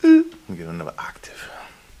get another octave.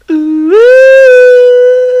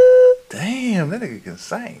 Damn, that nigga can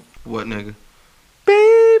sing. What nigga?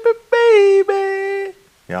 Baby, baby.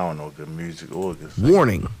 Y'all don't know good music or good sing.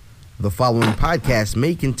 Warning. The following podcast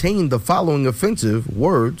may contain the following offensive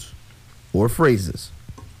words or phrases.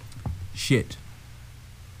 Shit.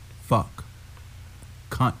 Fuck.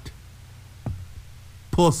 Cunt.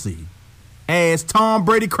 Pussy. Ass Tom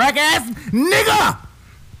Brady crack ass nigga!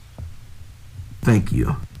 Thank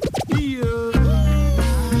you.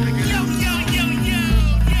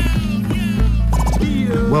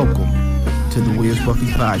 Welcome to the Where's Buffy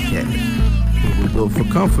podcast, where we're built for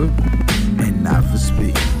comfort and not for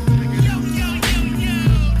speed.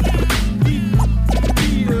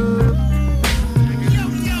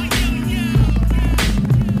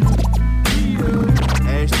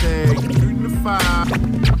 Hashtag unify.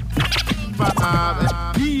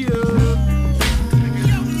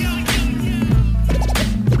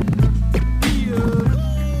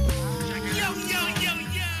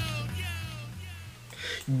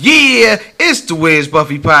 Yeah, it's the Where's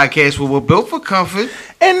Buffy podcast where we're built for comfort.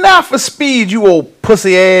 And not for speed, you old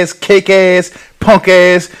pussy ass, cake ass, punk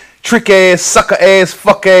ass, trick ass, sucker ass,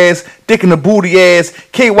 fuck ass, dick in the booty ass,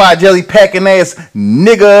 KY jelly packing ass,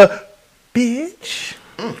 nigga, bitch.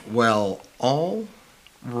 Well, all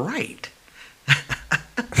right.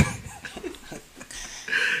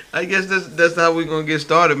 I guess that's how we're gonna get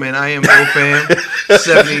started, man. I am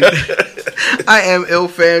IlFam70. I am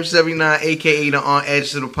IlFam79, aka the On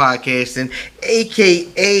Edge to the Podcasting,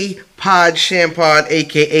 aka Pod Shampod,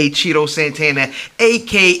 aka Cheeto Santana,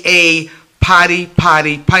 aka Potty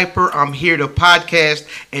Piper. I'm here to podcast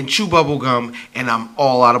and chew bubblegum, and I'm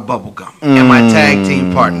all out of bubblegum. And my tag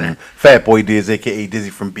team partner, Fat Boy Diz, aka Dizzy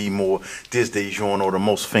from B More, Diz DeJourno, the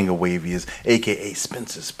most finger waviest, aka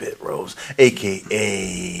Spencer Spit Rose,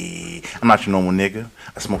 aka I'm not your normal nigga.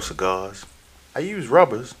 I smoke cigars, I use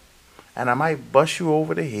rubbers, and I might bust you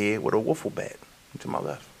over the head with a wiffle bat. To my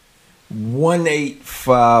left.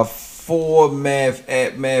 1854 Math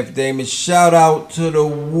at Math Damon. Shout out to the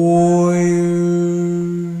Warrior.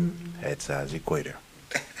 Head size equator.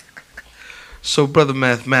 So, Brother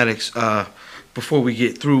Mathematics, before we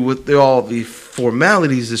get through with all the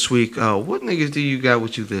formalities this week, what niggas do you got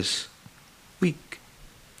with you this week?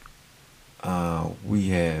 We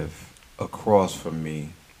have across from me,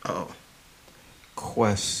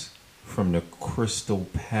 Kqwess from the Crystal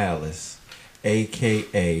Palace,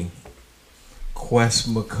 a.k.a. Kqwess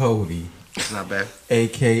McCody. It's not bad.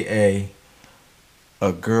 A.k.a.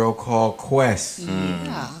 a girl called Kqwess.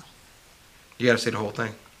 Yeah, You gotta say the whole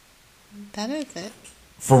thing. that is it.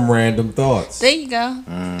 From Random Thoughts. There you go.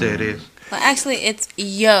 There it is. Well, actually, it's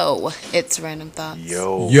It's Random Thoughts.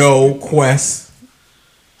 Yo. Yo, Kqwess.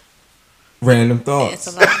 Random Thoughts. It's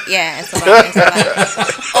a lot. Yeah, it's a lot. It's a lot.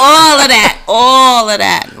 All of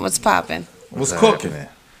that. What's popping? What's cooking?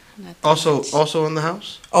 Also in the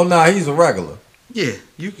house? Oh, nah, he's a regular. Yeah,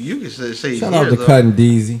 you can say Shout here, out to though. Cutting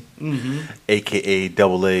Deezy. AKA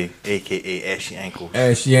Double A, AKA Ashy Ankle.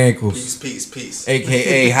 Ashy Ankles. Peace.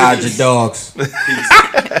 A.k.a. Hide Your Dogs. And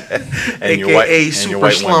AKA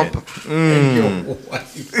Super Slump.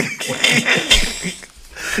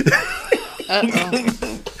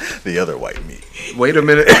 Uh-oh. The other white meat. Wait a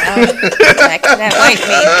minute. Back to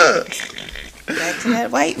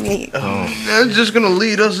that white meat. That's just gonna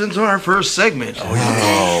lead us into our first segment.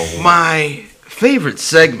 Oh. My favorite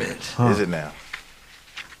segment. Is it now?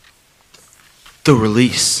 The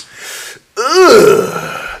release.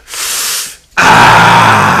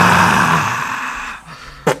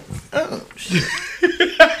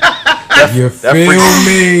 You feel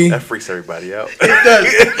me? That freaks everybody out. It does.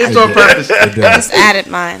 It's on purpose. It does. Just added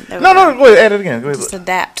mine. There we No, go. go ahead, add it again. Go ahead. Just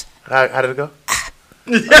adapt. How did it go?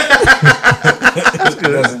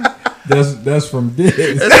 That's from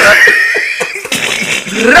Diz.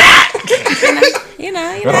 You know,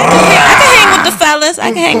 I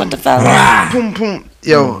can hang with the fellas. Boom, boom.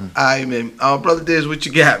 Yo, Brother Diz, what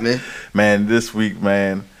you got, man? Man, this week,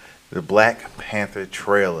 man, the Black Panther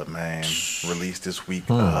trailer, man, released this week.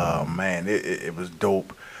 Man, it was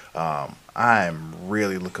dope. I am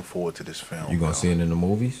really looking forward to this film. You gonna see it in the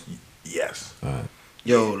movies? Yes. All right.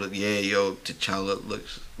 Yo, T'Challa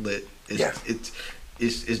looks lit.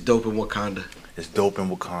 It's dope in Wakanda. It's dope in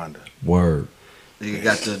Wakanda. Word. You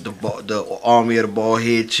got the army of the bald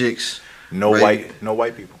head chicks. No Right.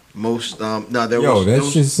 white people. Most there Yo, was. that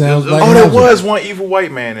shit sounds like Oh, there magic. was one evil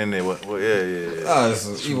white man in there. Well, yeah.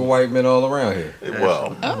 It's evil white men all around here.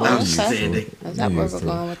 Well, Oh, I'm okay. standing. Is that where we're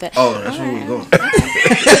going with that? Oh, that's where All we're right. going.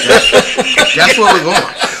 That's where we're going.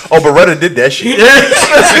 oh, Beretta did that shit.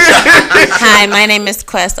 Hi, my name is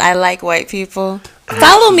Kqwess. I like white people.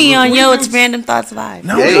 Follow me on It's Random Thoughts Live.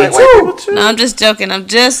 No, Yeah, we me like too. white people too. No, I'm just joking. I'm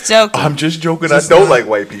just joking. I'm just joking. I don't like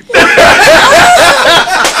white people. Just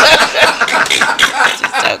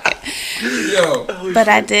joking. Yo. But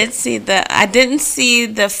I didn't see the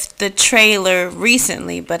trailer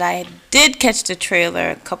recently, but I did catch the trailer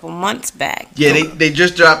a couple months back. Yeah, they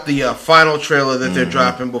just dropped the final trailer that they're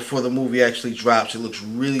dropping before the movie actually drops. It looks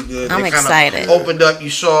really good. I'm They kinda excited. Opened up, you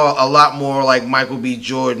saw a lot more like Michael B.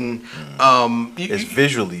 Jordan. It's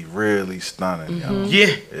visually really stunning. Yo.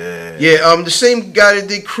 Yeah. The same guy that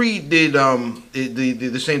did Creed did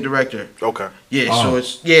the same director. Okay. Yeah, so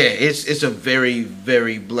it's a very,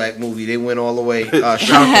 very black movie. They went all the way. Shout out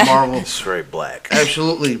to Marvel. It's very black.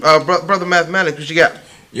 Absolutely. Brother Mathematics, what you got?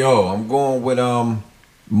 Yo, I'm going with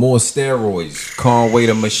more steroids. Conway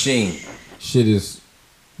the Machine. Shit is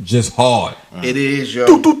just hard. It is, yo.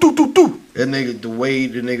 That nigga, the way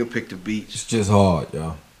the nigga picked the beats. It's just hard,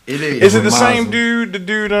 yo. It is. Is it the Reminds same me. dude? The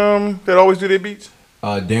dude that always do their beats?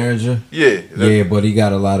 Derringer. Yeah. Yeah, but he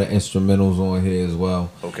got a lot of instrumentals on here as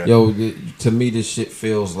well. Okay. Yo, to me, this shit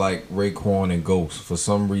feels like Raekwon and Ghost for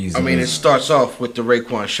some reason. I mean, it starts off with the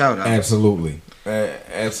Raekwon shout out. Absolutely.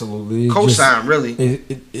 Absolutely. It's Cosign, really.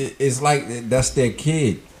 It's like that's their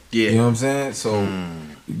kid. Yeah. You know what I'm saying? So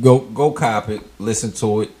go cop it, listen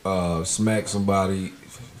to it, smack somebody.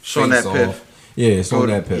 It's on that piff. Yeah, it's on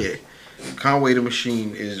that piff. Yeah. Conway the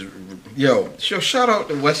Machine is, shout out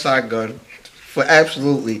to West Side Gun for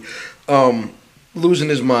absolutely losing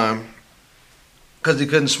his mind because he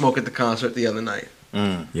couldn't smoke at the concert the other night.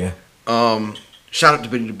 Yeah. Shout out to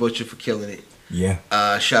Benny the Butcher for killing it. Yeah.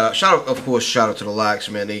 Shout out, of course, shout out to the Locks,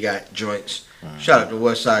 man. They got joints. Shout out to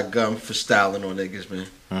West Side Gun for styling on niggas, man.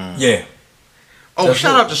 Yeah. Oh, That's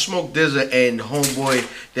shout it. out to Smoke Dizza and homeboy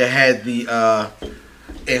that had the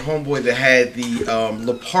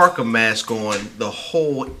La Parka mask on the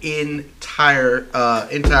whole entire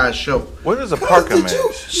show. What is a Parker man?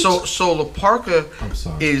 So La Parka I'm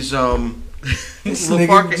sorry. is This La nigga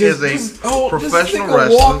Parka just- is a this professional nigga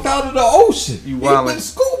wrestler. walked out of the ocean. You He wildin'. went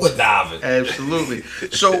scuba diving. Absolutely.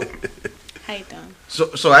 So How you doing?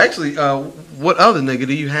 so actually, what other nigga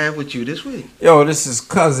do you have with you this week? Yo, this is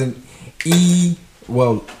cousin E.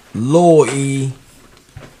 Well, Lil E.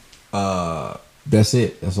 That's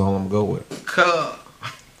it. That's all I'm going with.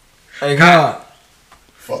 Hey, God.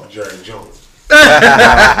 Fuck Jerry Jones.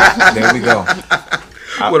 There we go.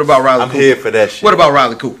 What about Riley I'm Cooper? here for that shit. What about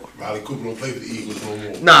Riley Cooper? Riley Cooper don't play for the Eagles no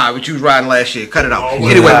more. Nah, but you was riding last year. Cut it out. Oh,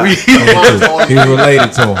 Anyway, wow. we He's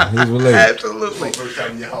related to him. He's related. absolutely. First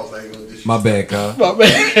time in your house, I ain't gonna dish. My bad, Kyle. My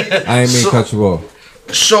bad. I ain't mean to cut you off.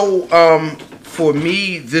 So, for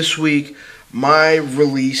me this week, my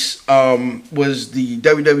release was the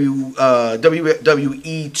WWE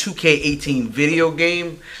 2K18 video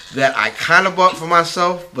game that I kind of bought for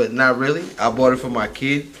myself, but not really. I bought it for my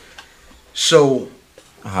kid. So,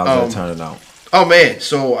 How's that turning out? oh man!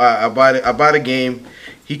 So I buy the game.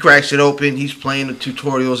 He cracks it open. He's playing the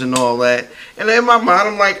tutorials and all that. And in my mind,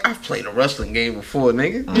 I'm like, I've played a wrestling game before,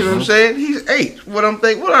 nigga. You know what I'm saying? He's 8. What I'm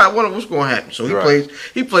thinking? What's going to happen? So he Right.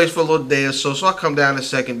 plays for a little day or so. So I come down the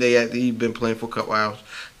second day after he's been playing for a couple hours.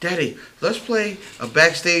 Daddy, let's play a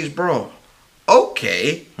backstage brawl.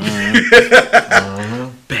 Okay.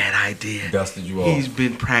 Bad idea. Dusted you off. He's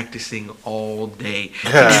been practicing all day.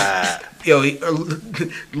 Yo,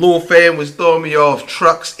 Lil Fan was throwing me off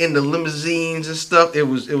trucks in the limousines and stuff. It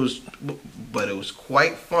was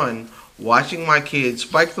quite fun watching my kid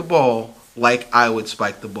spike the ball like I would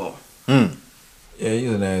spike the ball. Yeah,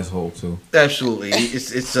 he's an asshole too. Absolutely,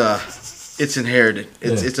 it's inherited.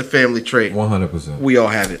 It's a family trait. 100%. We all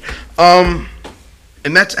have it.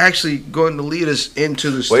 And that's actually going to lead us into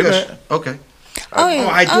the Wait a discussion. minute. Okay.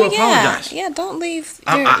 I do apologize. Yeah, don't leave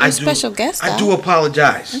I your do- special guest out. I do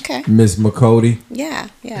apologize. Okay. Miss McCody. Yeah.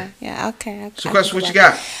 Okay. So, Kqwess, what you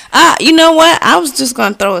got? You know what? I was just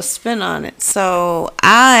gonna throw a spin on it. So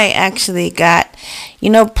I actually got,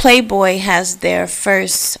 Playboy has their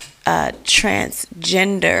first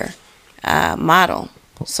transgender model.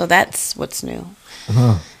 So that's what's new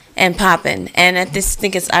and popping. And I just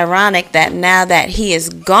think it's ironic that now that he is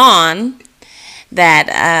gone,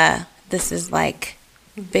 that this is like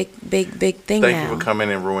big thing Thank now. you for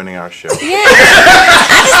coming and ruining our show. Yeah.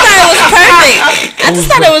 I just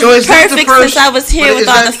thought it was Yo, is that the perfect first- since I was here but with is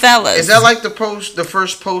all that- the fellas. Is that like the first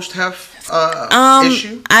post-hef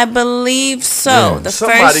issue? I believe so. Yeah. The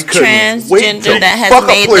Somebody first couldn't wait transgender to that has fuck a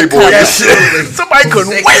made the Playboy. cover. Absolutely. Somebody couldn't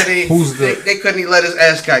They wait. couldn't, Who's the- they couldn't even let his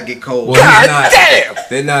ascot get cold. Well, God he's not, damn.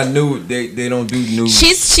 they're not new. They don't do new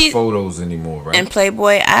She- photos anymore, right? And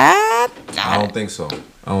Playboy, I I don't think so.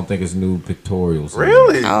 I don't think it's nude pictorials.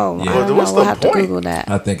 Really? Oh, Yeah. I don't know. What's We'll the have point? to Google that.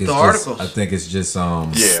 I think it's The just. articles. I think it's just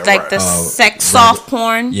Yeah, It's like the right. sex soft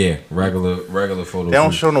porn. Yeah, regular photos. They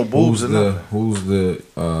don't show no boobs in there. Who's the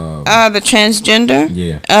The transgender.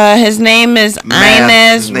 Yeah. His name is Math. His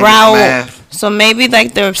Inez name is Raul. Math. So maybe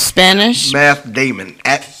like they're Spanish. Math Damon.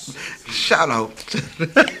 Shout out.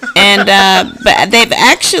 And but they've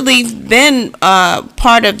actually been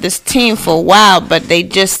part of this team for a while, but they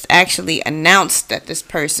just actually announced that this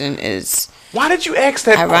person is Why did you ask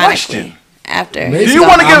that ironically question? after. Maybe. Do you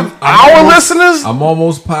want to give our listeners? I'm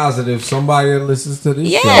almost positive somebody that listens to this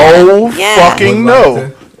Yeah. show Oh, Yeah. fucking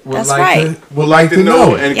no. That's right. Would like to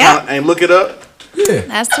know. and Yeah. and look it up. Yeah.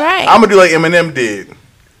 That's right. I'm gonna do like Eminem did.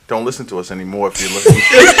 Don't listen to us anymore if you're listening.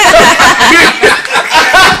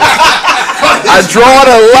 I draw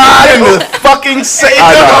the line in the fucking say.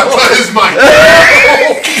 I know. Cut his mic.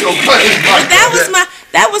 Yo, cut his mic.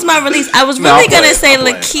 That was my release. I was No, really I'm gonna playing. say I'm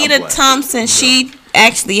playing. Lakita I'm playing. Thompson. She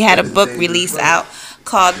actually had a book release out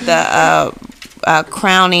called the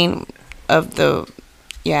Crowning of the.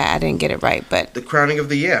 Yeah, I didn't get it right, but The crowning of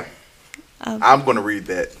the year. I'm gonna read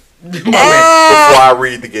that before I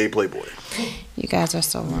read the Gay Playboy. you guys are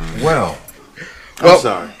so wrong. Well, I'm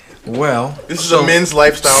sorry. This is a men's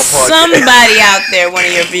lifestyle podcast. Somebody out there, one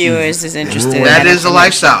of your viewers, is interested. in That is a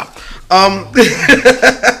lifestyle.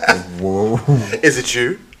 whoa. Is it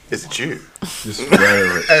you? Is it you? Just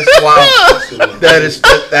rhetoric. That's wild.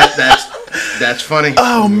 That's funny.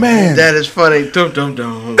 Oh man. That is funny. Dum dum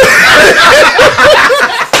dum.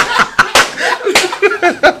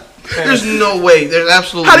 There's no way. There's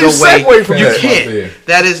absolutely How do you no way. segue from You that? can't.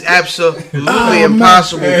 That is absolutely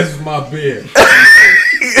impossible. That's my beard.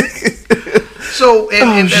 So,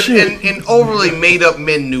 in overly made up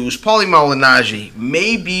men news, Paulie Malignaggi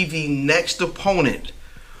may be the next opponent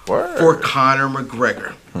for Conor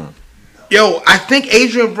McGregor. Yo, I think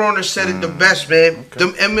Adrian Broner said it the best, man.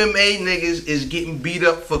 Them MMA niggas is getting beat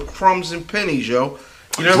up for crumbs and pennies, yo.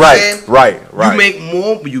 You know what I'm saying? Right. You make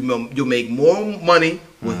more. You'll make more money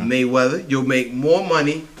with Mayweather. You'll make more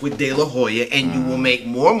money with De La Hoya, and you will make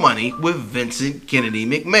more money with Vincent Kennedy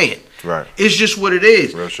McMahon. Right. It's just what it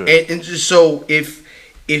is. Real shit. And just so if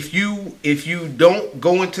you don't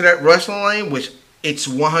go into that wrestling lane, which it's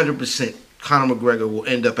 100%, Conor McGregor will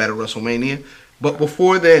end up at a WrestleMania. But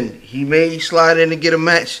before then, he may slide in and get a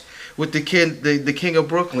match with the King of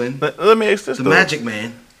Brooklyn, Let me ask this the though. Magic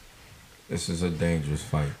Man. This is a dangerous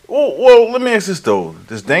fight. Well, let me ask this though.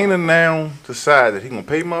 Does Dana now decide that he gonna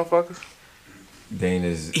pay motherfuckers? Dana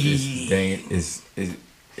is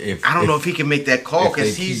if I don't know if he can make that call if they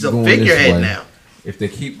because he's keep a going this figurehead way- now. If they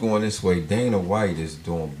keep going this way, Dana White is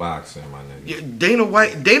doing boxing, my nigga. Yeah,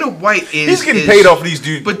 Dana White is. He's getting paid off these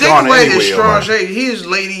dudes. But Dana gone White anyway, is yo. strong. He is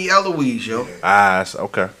Lady Eloise, yo.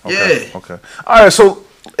 Okay. Yeah. Okay. All right. So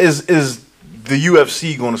is the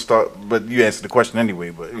UFC going to start? But you answered the question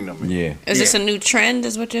anyway. But you know, what I mean. Yeah. Is this a new trend?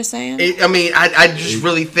 Is what you're saying? I just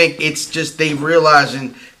really think it's just they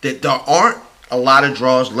realizing that there aren't a lot of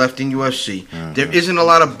draws left in UFC. There isn't a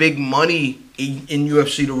lot of big money in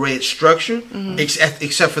UFC the way it's structured,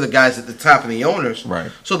 except for the guys at the top and the owners.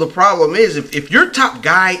 Right. So the problem is if your top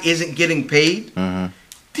guy isn't getting paid,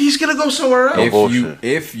 he's gonna go somewhere else.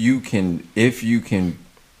 If you can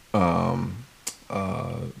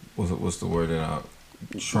what's the word that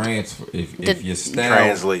transfer if your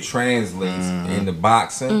style translates into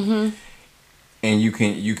boxing and you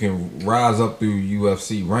can rise up through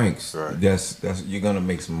UFC ranks, that's you're gonna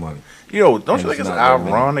make some money. Don't And you think it's not that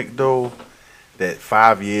many. ironic though that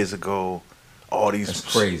 5 years ago That's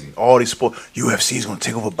crazy. all these sports UFC is gonna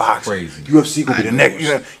take over boxing. Crazy. UFC gonna be the next.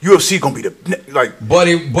 UFC gonna be the like. But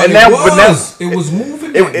it And now- but now- it was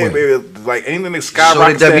moving that way. It, like anything that So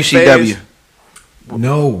skyrockets did that WCW. fast,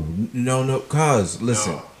 No, cause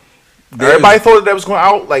listen, everybody thought that was going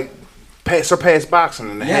to surpass boxing,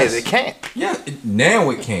 and Yes. it can't. yeah, now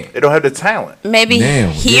it can't. They don't have the talent. Maybe Now,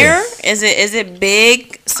 here yes. is it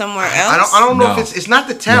big somewhere else? I don't know No. if it's not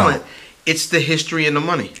the talent, it's the history and the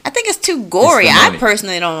money. I think it's too gory. It's the I money.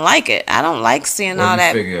 personally don't like it. I don't like seeing Well, all you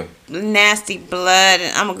that figure nasty blood.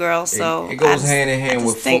 And I'm a girl, so it goes I hand in I hand just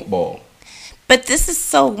with think- football. But this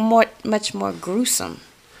is much more gruesome.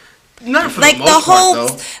 Not for Like the the most whole,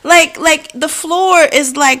 part, though. like the floor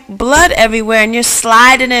is like blood everywhere, and you're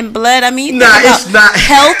sliding in blood. I mean, you Nah, think it's about not.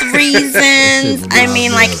 health reasons. I reminds mean, me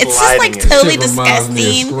like of it's just like sliding. totally Shit reminds me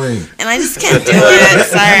of disgusting, Scream. and I just can't do it.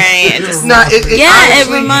 Sorry, it just Nah, it yeah,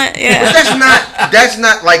 honestly, it reminds But yeah. that's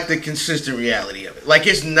not like the consistent reality of it. Like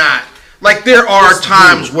it's not. Like there are It's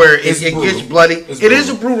times brutal. where It's it brutal. gets bloody. It's It is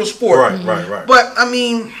a brutal. brutal sport. Right. But I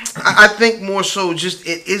mean, I think more so just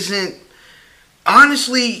it isn't.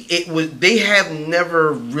 Honestly, they have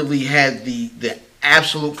never really had the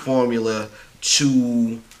absolute formula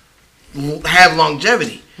to have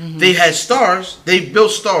longevity. Mm-hmm. They had stars, they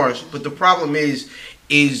built stars, but the problem is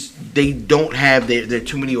they don't have there are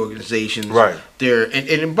too many organizations. Right. And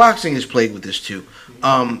in boxing is played with this too.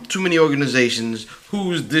 Too many organizations,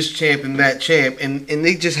 who's this champ and that champ, and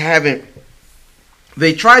they just haven't.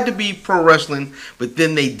 They tried to be pro wrestling, but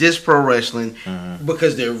then they diss pro wrestling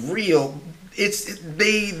because they're real.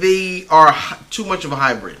 They are too much of a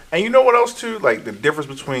hybrid. And you know what else too? Like the difference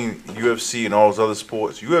between UFC and all those other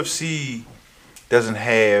sports. UFC doesn't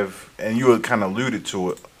have, and you kind of alluded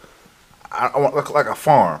to it. I want like a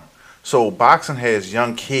farm. So boxing has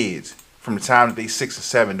young kids from the time that they 6 or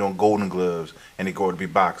 7 doing Golden Gloves, and they go to be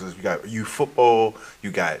boxers. You got youth football,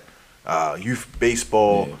 you got youth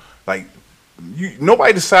baseball, like.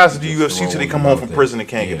 Nobody decides to do UFC till they come home from prison and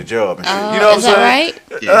can't get a job and shit. You know what I'm saying? Right?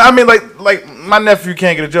 Yeah. I mean, like my nephew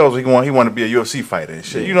can't get a job, so he want to be a UFC fighter and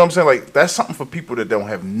shit. You know what I'm saying? Like that's something for people that don't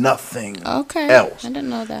have nothing else. I didn't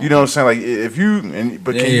know that. You know what I'm saying? Like if you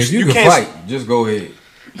if you can fight, just go ahead.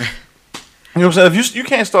 You know what I'm saying? If you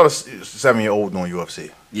can't start a 7-year-old doing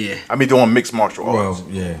UFC. Yeah. I mean doing mixed martial arts.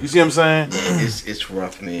 Well, yeah. You see what I'm saying? It's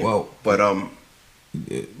rough, man. Well, but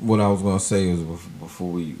what I was gonna say is before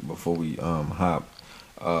we hop,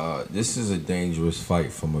 this is a dangerous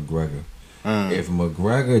fight for McGregor. If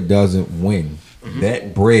McGregor doesn't win,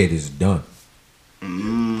 that bread is done.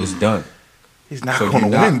 It's done. He's not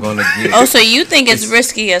going to win. So you think it's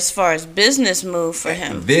risky as far as business move for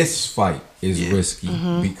him? This fight is risky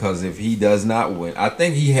because if he does not win, I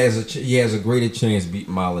think he has a greater chance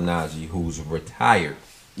beating Malignaggi, who's retired.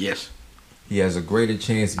 Yes. He has a greater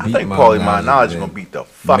chance beating Malignaggi. I think Paulie Malignaggi gonna beat the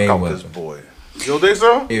fuck out this boy. You don't think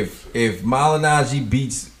so? If Malignaggi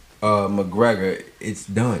beats McGregor, it's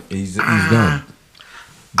done. He's done.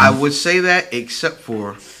 I would say that, except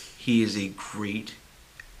for he is a great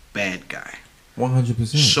bad guy.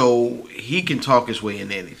 100%. So he can talk his way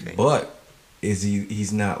into anything. But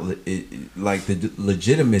he's not like the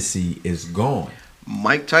legitimacy is gone.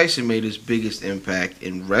 Mike Tyson made his biggest impact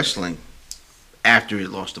in wrestling after he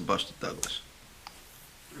lost to Buster Douglas.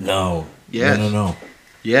 No. Yes. No.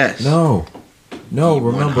 Yes. No.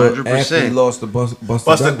 Remember 100%. After he lost to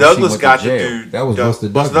Buster Douglas got to do. That was Buster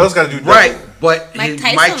Douglas. Buster Douglas got to do. Right, but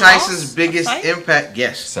Mike Tyson's biggest impact,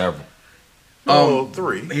 yes. Several.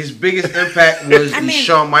 3. His biggest impact was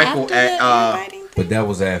Shawn Michael at. But that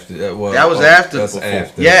was after. That was after. That's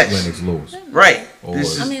after Lennox Lewis. Right.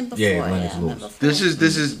 Lennox Lewis. This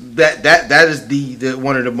is that is the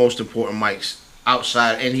one of the most important mics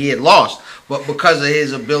outside, and he had lost, but because of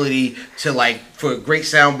his ability to for great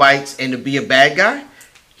sound bites and to be a bad guy,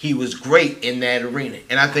 he was great in that arena.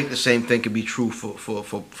 And I think the same thing could be true for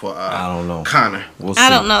I don't know, Connor. I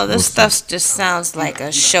don't know. This stuff just sounds like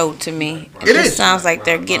a show to me. It just sounds like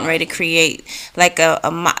they're getting ready to create like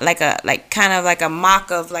kind of like a mock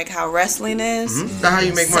of like how wrestling is. Mm-hmm. That's how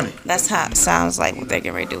you make money. That's how it sounds like what they're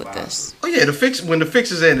getting ready to do with this. Oh yeah, when the fix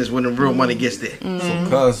is in is when the real money gets there. Mm-hmm.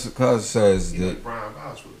 So Cuz says that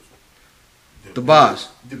the boss,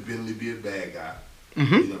 the Bentley be a bad guy,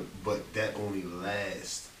 but that only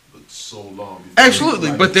lasts so long.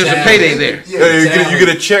 Absolutely, but there's a payday there. Yeah, you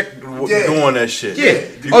get a check doing that shit.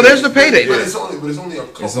 Yeah. Oh, there's the payday. But it's only a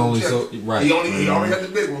couple. It's only so right. He already had the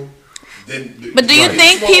big one. But do you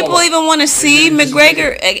think people even want to see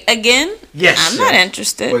McGregor again? Yes. I'm not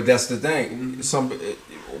interested. But that's the thing.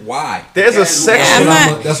 Why? There's a section.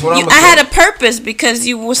 That's what I'm. I had a purpose because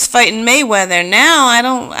you was fighting Mayweather. Now I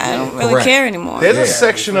don't really care anymore. There's a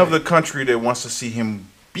section of the country that wants to see him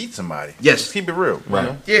beat somebody. Yes. Let's keep it real. Right. You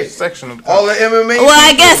know? Yeah. Section of the all the MMA. Well,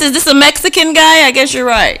 I guess is this a Mexican guy? I guess you're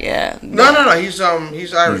right. Yeah. No. He's Irish.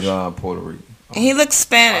 He's Puerto Rican. He looks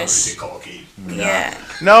Spanish. Yeah.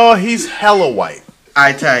 No, he's hella white.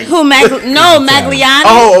 Italian. Who? Magliani.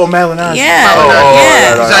 Oh, Malignaggi. Yeah.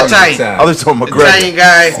 He's Italian. I was talking McGregor.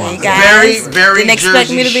 Italian guy. Very didn't expect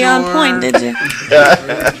me to be on point, did you?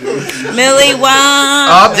 Millie Wong.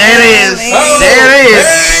 Oh, there it is. There it is.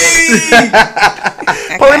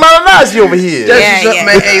 Paulie Malignaggi over here.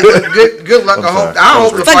 Man, hey, good luck. I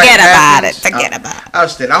hope the fight happens. Forget about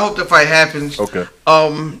it. I hope the fight happens. Okay.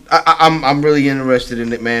 I'm really interested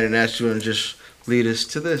in it, man, and that's going to just lead us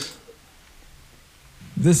to this.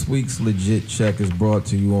 This week's Legit Check is brought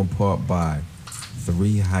to you in part by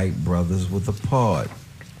 3 Hype Brothers with a Pod,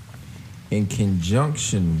 in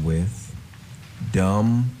conjunction with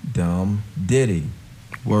Dumb Diddy.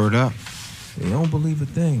 Word up. They don't believe a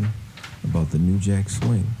thing about the New Jack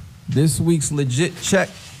Swing. This week's Legit Check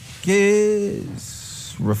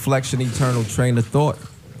is Reflection Eternal Train of Thought.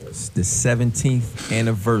 It's the 17th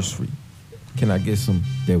anniversary Can I get some?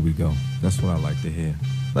 There we go. That's what I like to hear.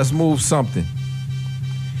 Let's move something.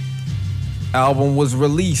 Album was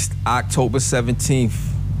released October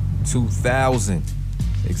 17th, 2000.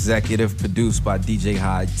 Executive produced by DJ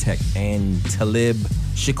High Tech and Talib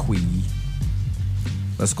Kqwess.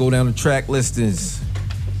 Let's go down the track listings.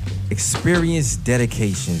 Experience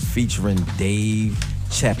Dedication featuring Dave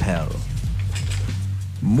Chappelle.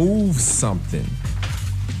 Move Something.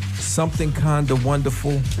 Something Kinda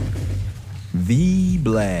Wonderful. The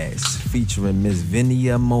Blast featuring Miss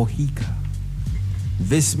Vinia Mojica.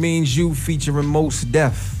 This Means You featuring Mos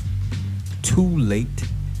Def. Too Late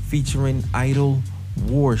featuring Idol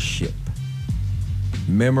Warship.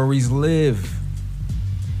 Memories Live.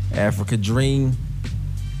 Africa Dream.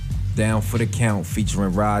 Down for the Count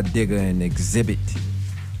featuring Rod Digger and Exhibit.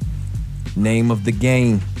 Name of the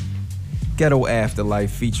Game. Ghetto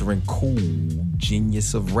Afterlife featuring Cool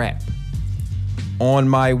Genius of Rap. On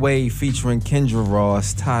My Way featuring Kendra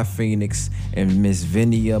Ross, Ty Phoenix, and Miss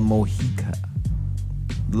Vinia Mojica.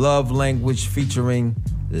 Love Language featuring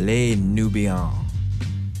Les Nubians.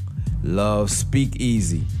 Love Speak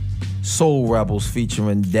Easy. Soul Rebels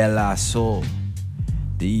featuring De La Soul.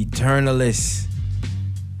 The Eternalists.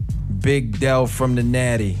 Big Del from the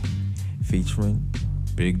Natty featuring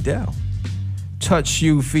Big Del. Touch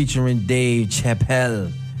You featuring Dave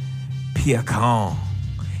Chappelle, Pierre Kong,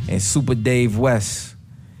 and Super Dave West.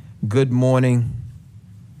 Good Morning,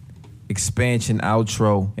 Expansion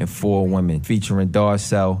Outro, and Four Women featuring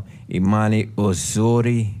Darcel, Imani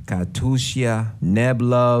Uzuri, Katusha, Neb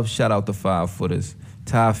Love, shout out the 5-footers,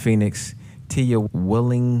 Ty Phoenix, Tia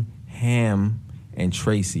Willingham, and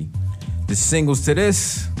Tracy. The singles to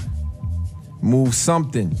this, Move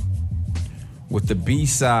Something, with the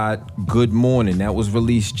B-side, Good Morning. That was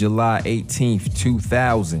released July 18th,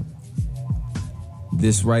 2000.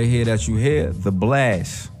 This right here that you hear, The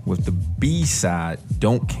Blast, with the B-side,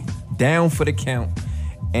 Down for the Count,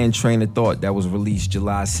 and Train of Thought. That was released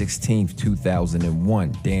July 16th,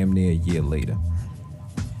 2001, damn near a year later.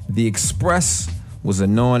 The Express was a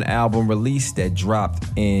non-album release that dropped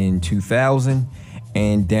in 2000,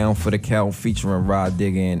 and Down for the Count featuring Rod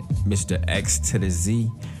Digger and Mr. X to the Z,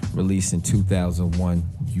 released in 2001,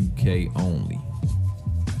 UK only.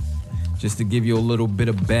 Just to give you a little bit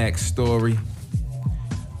of backstory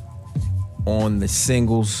on the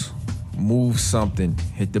singles, Move Something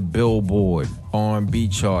hit the Billboard R&B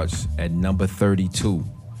charts at number 32.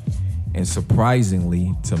 And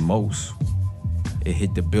surprisingly to most, it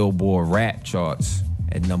hit the Billboard rap charts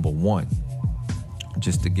at number 1.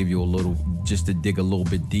 Just to give you a little, just to dig a little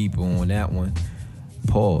bit deeper on that one,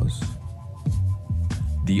 pause.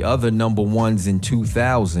 The other number ones in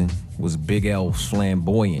 2000 was Big L's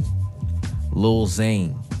Flamboyant, Lil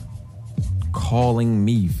Zane, Calling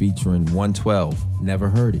Me featuring 112, never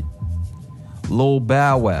heard it. Lil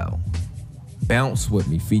Bow Wow, Bounce With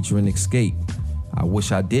Me featuring Escape, I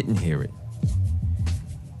wish I didn't hear it.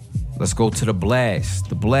 Let's go to The Blast.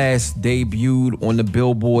 The Blast debuted on the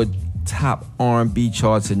Billboard Top R&B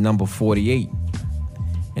charts at number 48.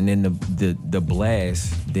 And then the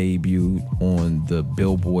Blast debuted on the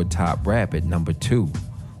Billboard Top Rap at number 2.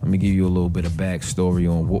 Let me give you a little bit of backstory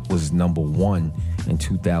on what was number 1 in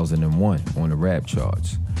 2001 on the rap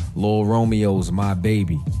charts. Lil Romeo's My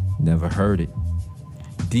Baby, never heard it.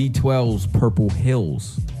 D12's Purple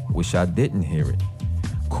Hills, wish I didn't hear it.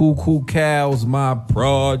 Cool Cool Cow's My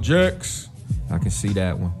Projects, I can see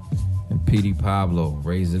that one. And P.D. Pablo,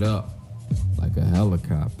 Raise It Up like a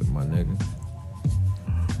helicopter, my nigga.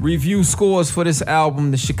 Review scores for this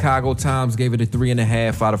album, the Chicago Times gave it a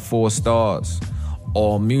 3.5 out of 4 stars.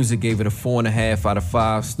 All Music gave it a 4.5 out of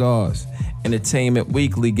 5 stars. Entertainment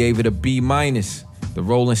Weekly gave it a B-. The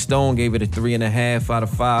Rolling Stone gave it a 3.5 out of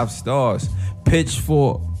 5 stars.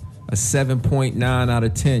 Pitchfork, a 7.9 out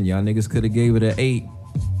of 10. Y'all niggas could have gave it an 8.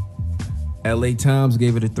 LA Times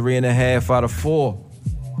gave it a 3.5 out of 4.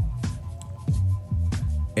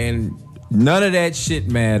 And none of that shit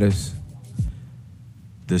matters.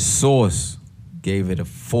 The Source gave it a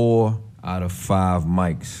 4 out of 5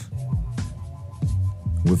 mics.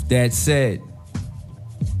 With that said,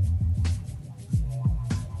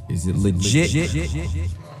 is it legit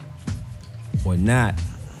or not?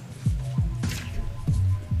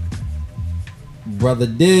 Brother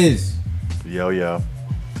Diz. Yo.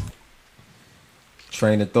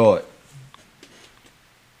 Train of Thought.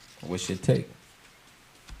 What's your take?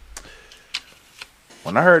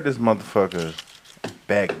 When I heard this motherfucker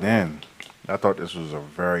back then, I thought this was a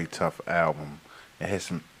very tough album. It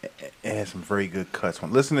had some very good cuts.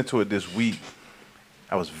 When listening to it this week,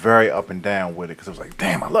 I was very up and down with it because I was like,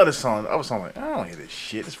 damn, I love this song. I was like, I don't hear this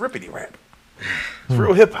shit. It's rippity rap. It's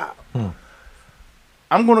real hip hop.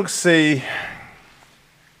 I'm gonna say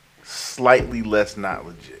slightly less not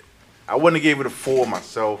legit. I wouldn't have gave it a 4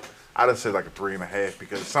 myself. I'd have said like a 3.5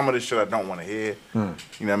 because some of this shit I don't want to hear. You know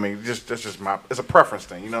what I mean? That's just it's a preference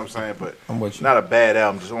thing. You know what I'm saying? But not a bad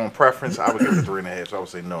album. Just on preference, I would give it a 3.5. So I would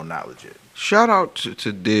say no, not legit. Shout out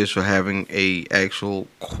to Diz for having a actual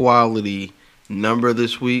quality number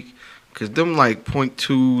this week. Cause them like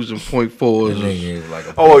 0.2s and 0.4s. Like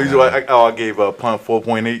I gave a punt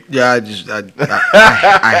 4.8. Yeah,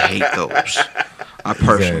 I hate those. I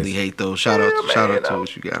personally hate those. Shout out to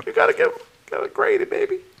what you got. You gotta grade it,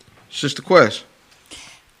 baby. Sister Kqwess.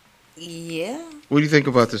 Yeah. What do you think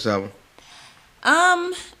about this album?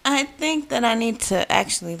 I think that I need to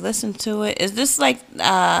actually listen to it. Is this like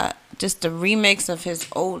just a remix of his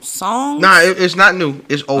old songs? Nah, it's not new.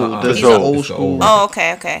 It's old. It's old school. Oh,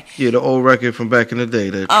 okay. Yeah, the old record from back in the day.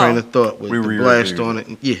 The Train of Thought with the blast on it.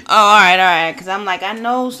 Yeah. Oh, all right. Because I'm like, I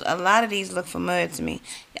know a lot of these look familiar to me.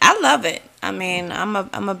 I love it. I mean, I'm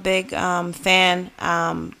a big fan,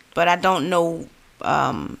 but I don't know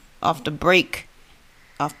off the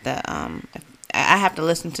I have to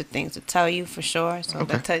listen to things to tell you for sure. So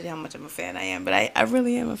that tells you how much of a fan I am. But I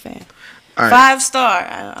really am a fan. All right. 5-star.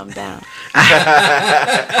 I'm down.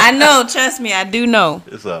 I know. Trust me. I do know.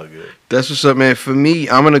 It's all good. That's what's up, man. For me,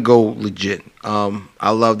 I'm going to go legit.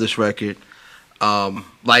 I love this record.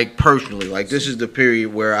 Like, personally. Like, this is the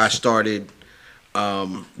period where I started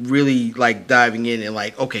really, like, diving in and,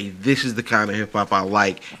 like, okay, this is the kind of hip-hop I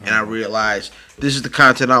like. And I realized this is the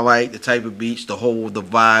content I like, the type of beats, the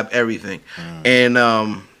vibe, everything. And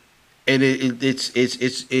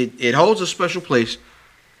it holds a special place.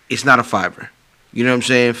 It's not a fiver. You know what I'm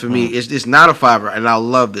saying? For me, it's not a fiver, and I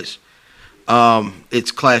love this.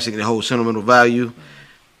 It's classic. It holds sentimental value.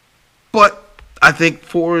 But I think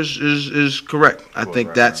 4 is correct. I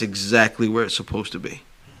think that's exactly where it's supposed to be.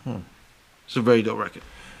 It's a very dope record.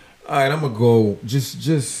 All right, I'm gonna go.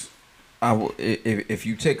 If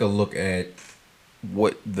you take a look at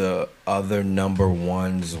what the other number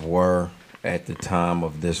ones were at the time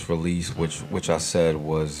of this release, which I said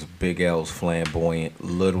was Big L's Flamboyant,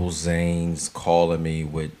 Little Zane's Calling Me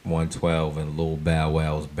with 112, and Lil Bow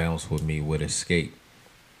Wow's Bounce With Me with Escape.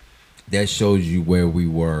 That shows you where we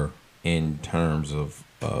were in terms of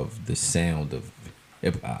the sound of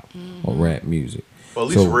hip hop or rap music. Well,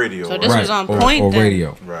 at least radio. So this was on point. Or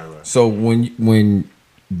radio. Right. So when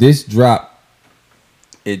this dropped,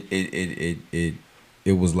 it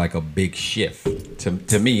was like a big shift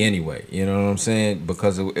to me anyway. You know what I'm saying?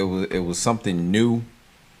 Because it was something new.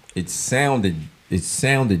 It sounded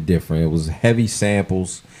different. It was heavy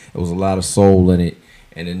samples. It was a lot of soul in it,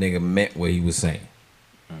 and the nigga meant what he was saying.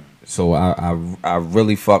 So I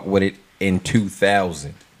really fuck with it in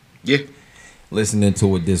 2000. Yeah. Listening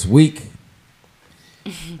to it this week,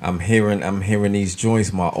 I'm hearing these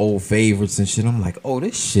joints, my old favorites and shit. I'm like, oh,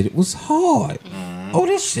 this shit was hard. Oh,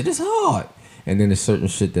 this shit is hard. And then there's certain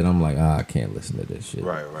shit that I'm like, I can't listen to this shit.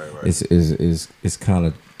 Right. It's kind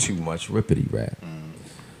of too much rippity rap.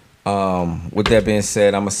 With that being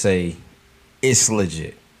said, I'm gonna say it's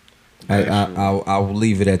legit. I will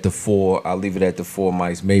leave it at the 4. I'll leave it at the 4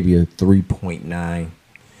 mics, maybe a 3.9.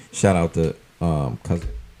 Shout out to cousin.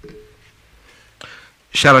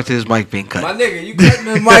 Shout out to his mic being cut. My nigga, you cutting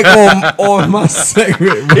the mic on my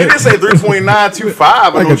segment. He didn't say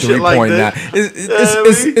 3.925 or no shit like that.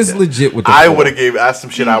 It's legit with the 4. I would have gave some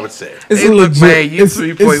shit I would say. It's legit. Man, you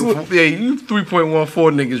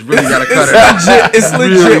 3.14 niggas really gotta cut it out. It's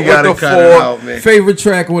legit with the 4. Favorite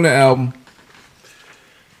track on the album?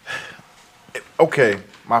 Okay,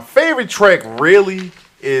 my favorite track really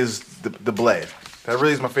is the Blast. That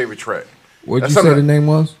really is my favorite track. What'd you say the name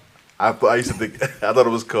was? I used to think, I thought it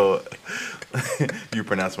was called, you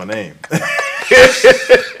pronounce my name.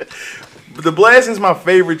 But the Blast is my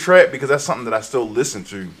favorite track because that's something that I still listen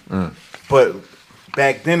to. But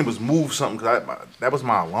back then it was Move Something because that was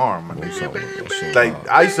my alarm. Like,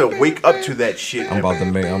 I used to wake up to that shit. I'm about to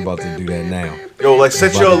do that now. Yo, like,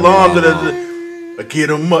 set your alarm to get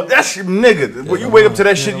them up. That's your nigga. When you wake up to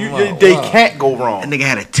that shit, your day can't go wrong. That nigga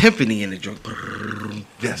had a timpani in the joint.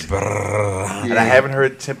 Yes. And I haven't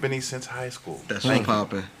heard timpani since high school. That's what's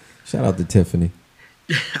popping. Shout out to Tiffany.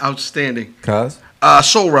 Outstanding. Cuz?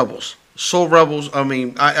 Soul Rebels. I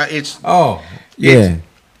mean, it's. Oh, yeah.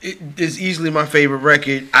 It's easily my favorite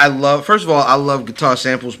record. First of all, I love guitar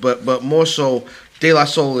samples, but more so, De La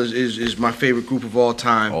Soul is my favorite group of all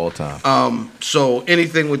time. All time. So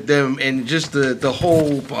anything with them and just the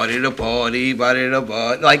whole body, like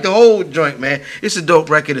the whole joint, man. It's a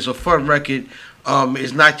dope record. It's a fun record.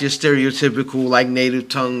 It's not just stereotypical like native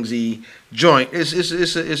tonguesy joint. It's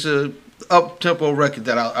up tempo record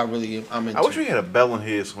that I'm into. I wish we had a bell in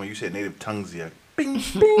here so when you said native tongues, yeah. Bing,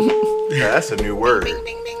 bing. Yeah, that's a new word. Bing,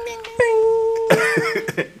 bing, bing, bing,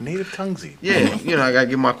 bing. Native tonguesy. Yeah, I gotta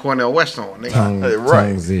get my Cornell West on.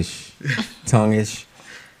 Right. Tonguish.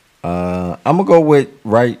 I'm gonna go with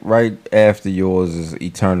right after yours is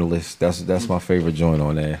Eternalist. That's my favorite joint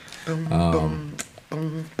on there.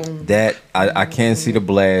 That I can see the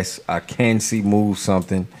blast. I can see Move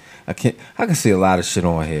Something. I can see a lot of shit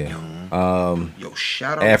on here. Yo,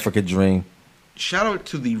 shout out Africa Dream. Shout out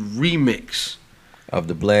to the remix of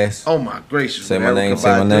the blast. Oh my gracious! Say my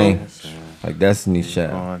name. Like that's a neat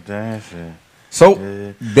shout. So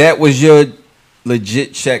that was your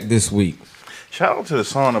legit check this week. Shout out to the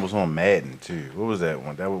song that was on Madden too. What was that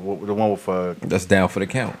one? That was the one with that's Down for the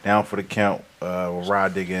Count. Down for the Count. With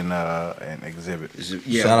Rod Digger and Exhibit.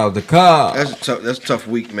 Yeah. Shout out to Cuz. That's a tough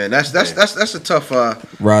week, man. That's a tough.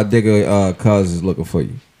 Rod Digger, Cuz is looking for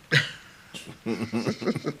you.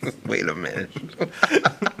 Wait a minute.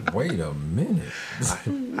 Wait a minute.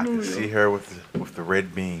 I can see her with the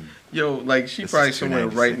red beam. Yo, like she probably somewhere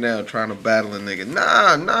right now trying to battle a nigga.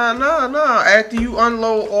 Nah. After you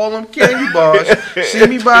unload all them candy bars, see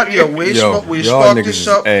me by we spark this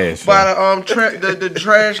up ass, by the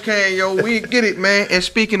trash can. Yo, we get it, man. And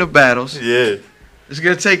speaking of battles, it's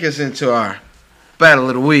gonna take us into our battle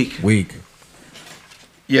of the week.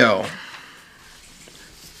 Yo.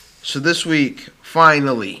 So this week,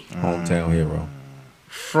 finally, hometown hero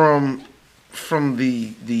from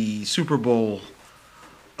the Super Bowl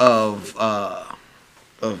of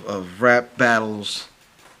rap battles,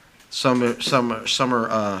 summer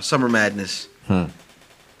madness.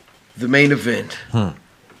 The main event.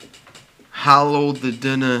 Hollow the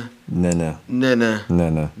dinner. Nana.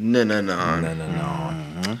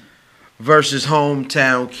 Versus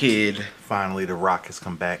Hometown Kid. Finally, The Rock has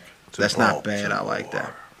come back. That's not bad. I like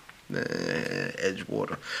that.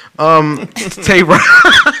 Edgewater. Tay Rock.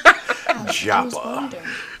 Joppa.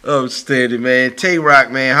 Outstanding, man. Tay Rock,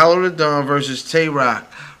 man. Hollow the Dawn versus Tay Rock.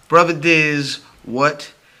 Brother Diz,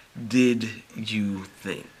 what did you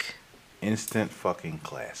think? Instant fucking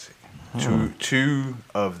classic. Two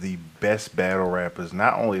of the best battle rappers,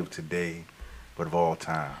 not only of today, but of all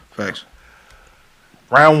time. Facts.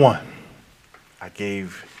 Round one, I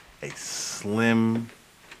gave a slim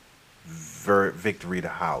victory to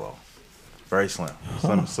Hollow. Very slim.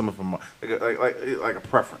 Some of them like a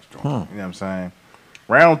preference. You know what I'm saying?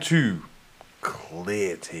 Round two,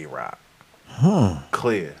 clear Tay Rock.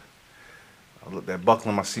 Clear. I look that buckle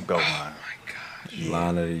on my seatbelt line. Oh my gosh. Yeah.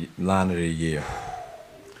 Line of the year.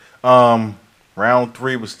 Round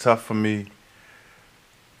three was tough for me,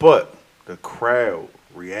 but the crowd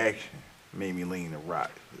reaction made me lean to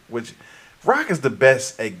Rock. Which Rock is the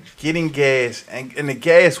best at getting gas, and the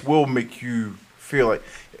gas will make you feel like.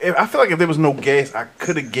 I feel like if there was no gas, I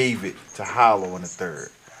could have gave it to Hollow in the third.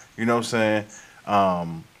 You know what I'm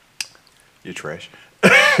saying? You're trash.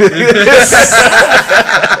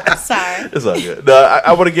 Sorry. It's all good. No,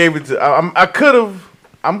 I would have gave it to. I could have.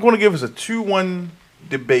 I'm going to give us a 2-1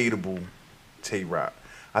 debatable Tay Rock.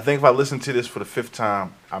 I think if I listen to this for the fifth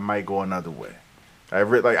time, I might go another way. I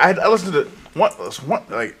listened to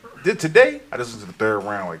today. I listened to the third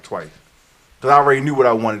round like twice. Because I already knew what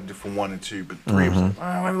I wanted to do from 1 and 2, but 3 was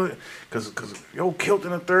like, because yo killed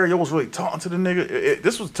in the third, yo was really talking to the nigga.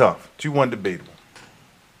 This was tough. 2-1 debatable.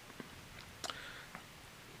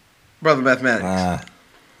 Brother Mathematics.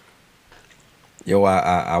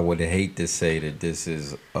 I would hate to say that this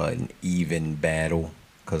is an even battle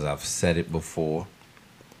because I've said it before,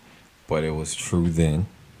 but it was true then.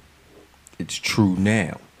 It's true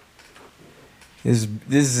now. This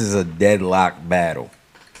is a deadlock battle.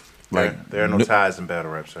 Like there are no ties in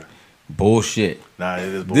battle rap, sir. Bullshit. Nah, it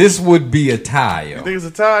is bullshit. This would be a tie, yo. You think it's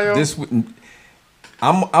a tie, yo?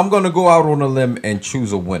 I'm gonna go out on a limb and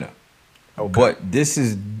choose a winner. Okay. But this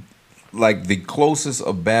is like the closest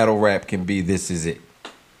a battle rap can be. This is it.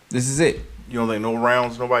 This is it. You don't think no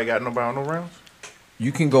rounds? Nobody got nobody on no rounds?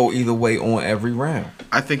 You can go either way on every round.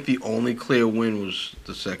 I think the only clear win was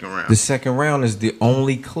the second round. The second round is the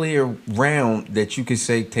only clear round that you could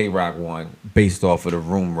say Tay Rock won based off of the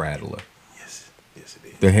Room Rattler. Yes it is.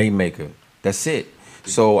 The Haymaker. That's it.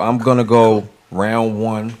 So I'm going to go round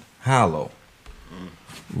 1, Hollow.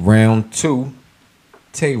 Round 2,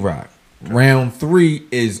 Tay Rock. Round 3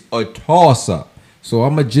 is a toss-up. So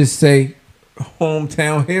I'm going to just say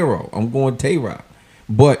Hometown Hero. I'm going Tay Rock.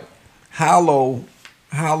 But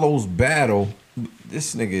Hollow's battle,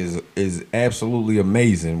 this nigga is absolutely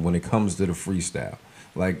amazing when it comes to the freestyle.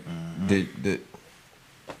 Like the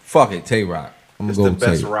fuck it, Tay Rock. It's the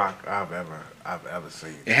best rock I've ever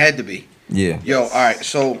seen. It had to be. Yeah. Yo, all right.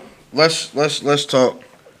 So let's talk.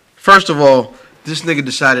 First of all, this nigga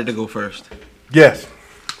decided to go first. Yes.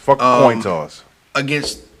 Fuck the coin toss.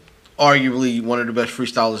 Against arguably one of the best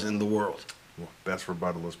freestylers in the world. Well, best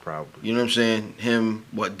rebuttalist probably. You know what I'm saying? Him,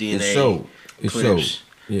 DNA. It showed.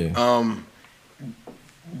 Yeah.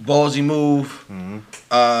 Ballsy move.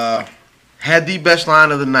 Had the best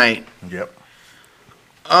line of the night. Yep.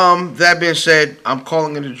 That being said, I'm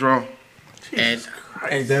calling it a draw. Jesus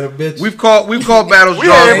and ain't that a bitch? We've called battles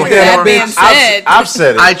draws before. That being said, I've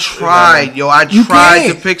said it. I tried, I tried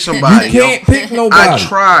to pick somebody. You can't pick nobody. I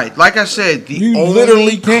tried. Like I said,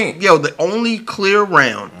 literally can't. The only clear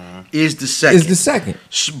round is the second.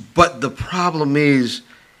 But the problem is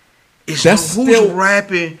who's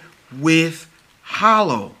rapping with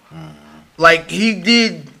Hollow. Like, he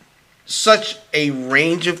did such a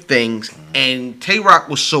range of things, and Tay-Rock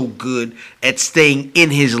was so good at staying in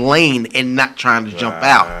his lane and not trying to jump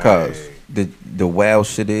out. Cause the wild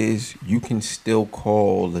shit is, you can still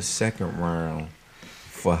call the second round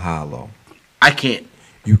for Hollow. I can't.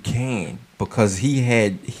 You can, because he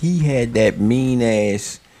had that mean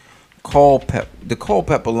ass the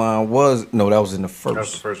Culpepper line was that was in the first. That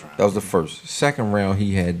was the first round. That was the first. Second round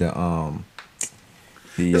he had the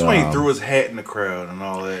That's when he threw his hat in the crowd and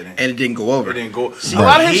all that, and it didn't go over. It didn't go. See, a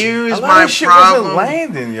lot of his shit wasn't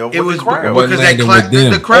landing, yo. It was crowd. because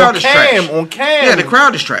the crowd is trash. On cam, yeah, the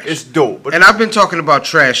crowd is trash. It's dope. And I've been talking about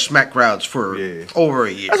trash smack crowds for over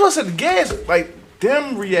a year. That's what I said. The gas, like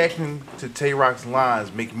them reacting to Tay-Rock's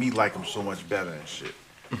lines, make me like him so much better and shit.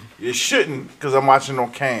 It shouldn't, because I'm watching on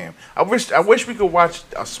cam. I wish we could watch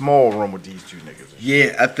a small room with these two niggas.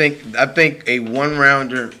 Yeah, I think a one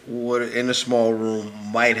rounder in a small room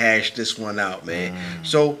might hash this one out, man.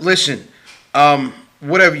 So listen,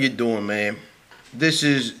 whatever you're doing, man. This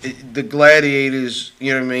is the Gladiators.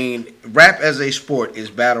 You know what I mean? Rap as a sport is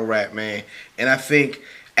battle rap, man. And I think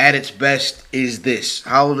at its best is this: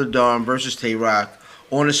 Hollow the Dawn versus Tay-Rock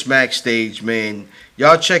on the Smack stage, man.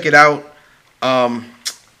 Y'all check it out.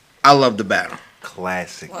 I love the battle.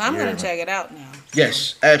 Classic. Well, I'm gonna check it out now.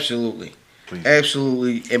 Yes, absolutely. Please.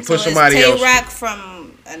 Absolutely. And put So somebody is else. Tay-Rock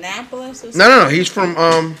from Annapolis or something? No. He's from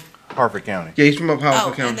Harford County. Yeah, he's from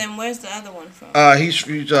Harford County. And then where's the other one from? He's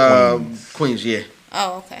Queens, yeah.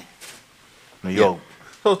 Oh, okay. New York.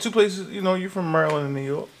 So two places, you're from Maryland and New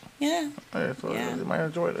York. Yeah. Yeah, so you might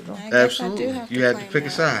enjoy that, though. I guess Absolutely. I do have You had to claim pick a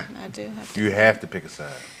that. side. I do have to. You have to pick a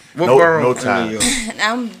side. What borough no in time. New York?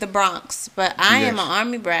 I'm the Bronx, but I am Yes. an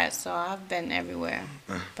Army brat, so I've been everywhere.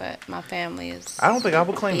 But my family is. I don't think I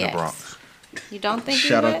would claim Yes. the Bronx. You don't think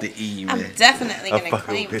Shout you out would? to E, I'm man. definitely I'm gonna fucking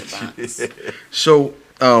claim the with you. Bronx. So,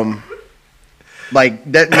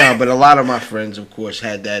 like that. No, but a lot of my friends, of course,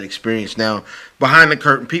 had that experience. Now, behind the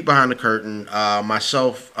curtain,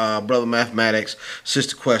 myself, brother Mathematics,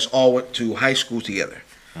 sister Kqwess, all went to high school together.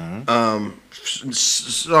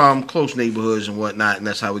 Close neighborhoods and whatnot, and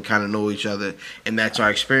that's how we kind of know each other. And that's our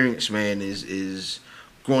experience, man. Is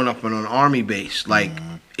growing up on an army base. Like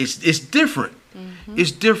it's different.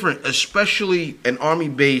 It's different, especially an army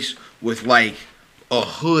base with like a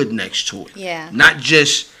hood next to it. Yeah. Not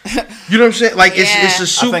just, you know what I'm saying? Like it's a I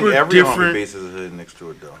super think every different. Army base is a hood next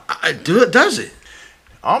to it, though. Does it?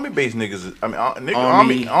 Army base niggas,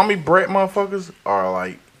 Army brat motherfuckers are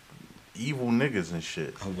like evil niggas and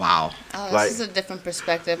shit. Oh, wow. Oh, Like- this is a different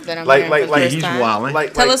perspective than I'm Like- hearing like- for the like first he's time.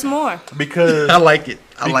 wildin'. Tell us more. Because I like it.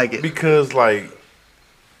 I like it. Because like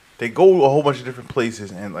they go a whole bunch of different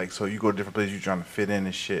places, and like so you go to different places, you're trying to fit in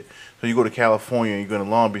and shit. So you go to California and you go to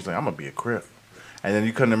Long Beach, like I'm gonna be a Crip, and then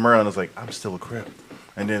you come to Maryland, it's like I'm still a Crip,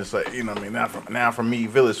 and then it's like what I mean, now I'm from Me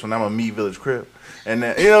Village, when I'm a Me Village Crip, and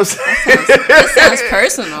then what I'm saying. This sounds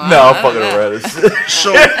personal. No, I'm I fucking don't know. around.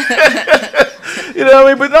 So You know what I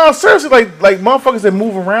mean? But no, seriously, like motherfuckers that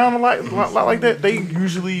move around a lot like that, they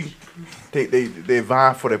usually they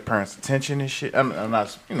vie for their parents' attention and shit. I'm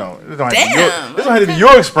not, it don't have to be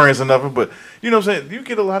your experience or nothing, but you know what I'm saying? You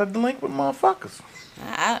get a lot of delinquent motherfuckers.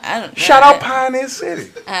 I don't know. Shout out Pioneer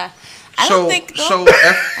City. I don't think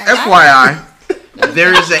FYI,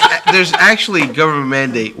 there's actually a government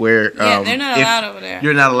mandate where they're not allowed over there.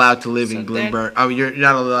 You're not allowed to live in So Glenburn. I mean, you're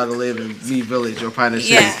not allowed to live in Me Village or Pioneer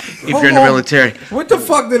City Yeah. if you're in the military. What the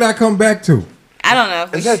fuck did I come back to? I don't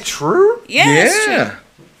know. Is that true? Yeah, it's true.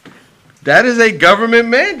 That is a government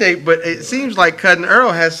mandate, but it seems like Cutting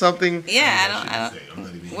Earl has something. Yeah, I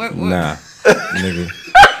don't. We're Nah, nigga.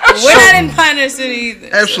 not in Pioneer City either.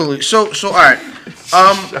 Absolutely. So all right.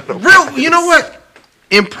 You know what?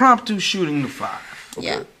 Impromptu shooting the fire.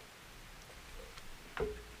 Yeah.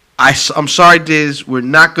 I'm sorry, Diz. We're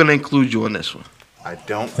not going to include you on this one. I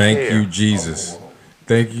don't Thank care. you, Jesus.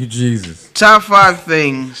 Thank you, Jesus. Top 5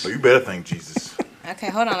 things. Oh, you better thank Jesus. Okay,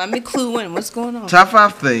 hold on. Let me clue in. What's going on? Top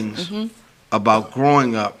 5 things about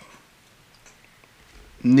growing up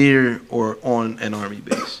near or on an army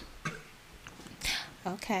base.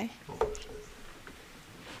 Okay.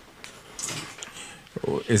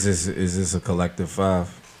 Is this a collective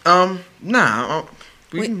 5? Nah.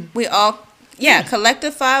 We all,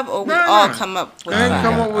 collective 5, or we all come up with 5?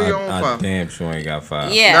 Come up with your own 5. I damn sure ain't got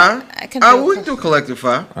 5. Yeah. Nah. I can We can do collective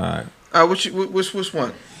 5. All right. Which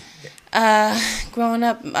one? Growing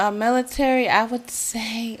up military, I would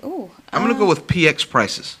say, I'm going to go with PX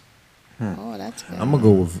prices. Oh, that's good. I'm going to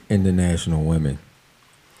go with international women.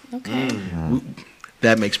 Okay.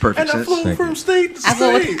 That makes perfect sense. And I flew from state to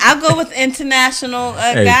state. I'll go with international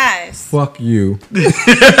guys. Fuck you.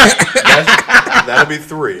 That'll be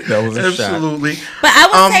 3. That was a Absolutely. shot. But I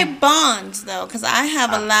would say bonds though, because I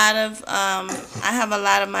have a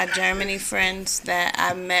lot of my Germany friends that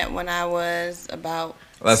I met when I was about.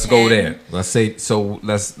 Let's 10. go there. Let's say so.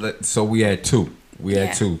 So we had 2. We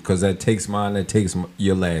had 2 because that takes mine. That takes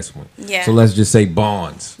your last one. Yeah. So let's just say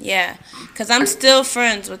bonds. Yeah, because I'm still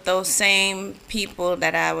friends with those same people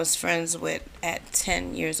that I was friends with at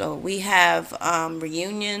 10 years old. We have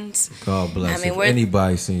reunions. God bless. I mean, if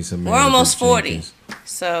anybody seen some, we're almost 40,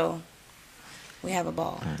 so we have a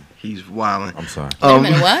ball. He's wilding. I'm sorry. Wait a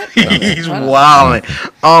minute, what? He's wilding.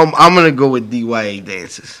 I'm gonna go with DYA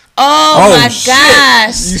dances. Oh my shit.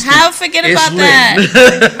 gosh! How forget about that?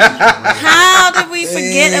 How did we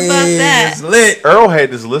forget about that? It's lit. Earl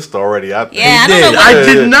had this list already. I think. Yeah, I don't know what. I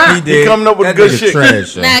did not. He did. He coming up with That good nigga shit.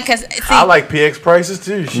 Trash, yo. Nah, cause I like PX prices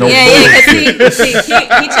too. No. because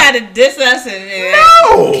he tried to diss us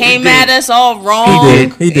and came at us all wrong.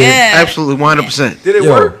 He did. Yeah. Absolutely, 100%. Did it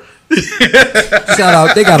Yo. work? Shout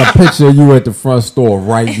out. They got a picture of you at the front store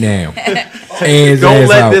right now. Don't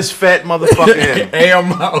let this fat motherfucker in.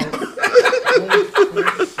 Am out.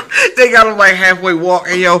 They got him like halfway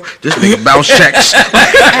walking, yo. This nigga bounce checks.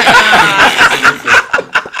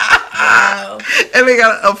 And they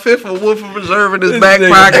got a fifth of Woodford Reserve in his back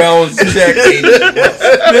pocket.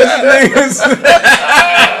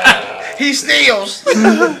 He steals.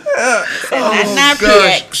 Not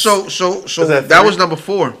Gosh. PX. So that that 3? was number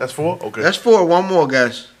 4. That's 4. Okay. That's 4. One more,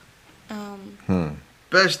 guys.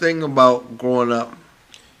 Best thing about growing up.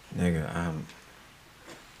 Nigga,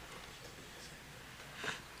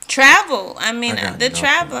 Travel. I mean, I got the nothing.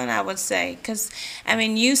 traveling, I would say, because I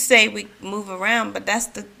mean, you say we move around, but that's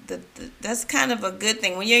that's kind of a good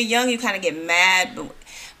thing. When you're young, you kind of get mad,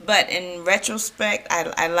 but in retrospect,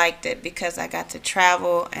 I liked it because I got to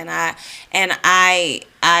travel and I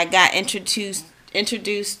got introduced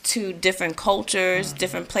to different cultures,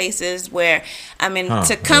 different places where, I mean,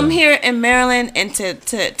 to come here in Maryland and to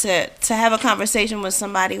have a conversation with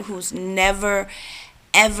somebody who's never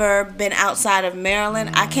ever been outside of Maryland,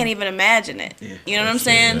 I can't even imagine it. Yeah. You know what I'm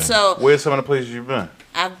saying? Yeah. So Where's some of the places you've been?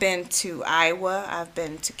 I've been to Iowa, I've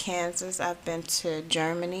been to Kansas, I've been to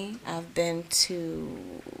Germany, I've been to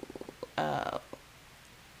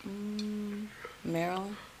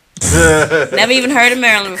Maryland. Never even heard of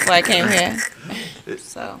Maryland before I came here.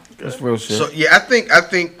 So that's real shit. So yeah, I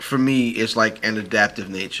think for me it's like an adaptive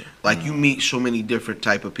nature. Like you meet so many different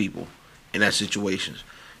type of people in that situations.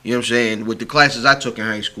 You know what I'm saying? With the classes I took in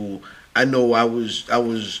high school, I know I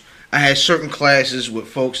had certain classes with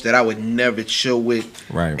folks that I would never chill with.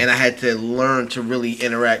 Right. And I had to learn to really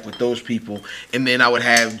interact with those people. And then I would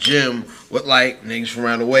have gym with like niggas from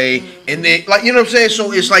around the way. And then like, you know what I'm saying?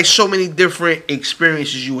 So it's like so many different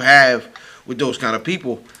experiences you have with those kind of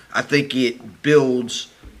people. I think it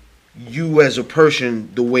builds you as a person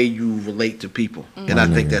the way you relate to people. And I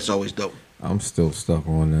think that's always dope. I'm still stuck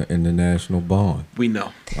on the international bond. We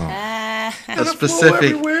know. a specific.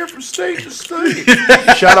 Everywhere from state to state.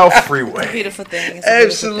 Shout out Freeway. beautiful thing. It's a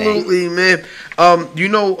beautiful thing. Absolutely, man. You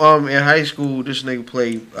know, in high school, this nigga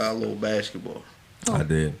played a little basketball. I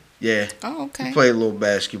did. Yeah. Oh, okay. He played a little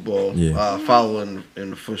basketball. Yeah. Following in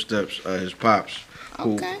the footsteps of his pops,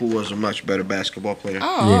 Okay. who was a much better basketball player.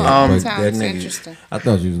 Oh, Yeah, but sounds that nigga, interesting. I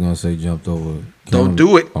thought you was gonna say jumped over. Don't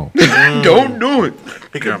do it. Oh. Don't do it.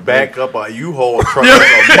 He can back up a U-Haul truck like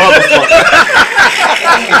a motherfucker.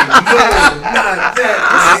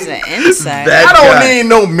 This is an insight. I don't need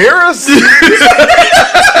no mirrors.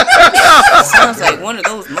 Sounds like one of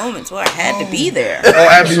those moments where I had to be there. Oh,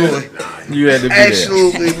 absolutely. You had to be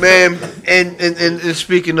Absolutely, man. And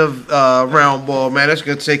speaking of round ball, man, that's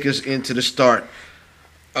gonna take us into the start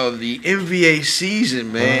of the NBA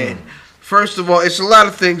season, man. First of all, it's a lot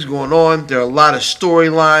of things going on. There are a lot of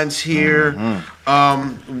storylines here.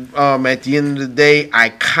 At the end of the day, I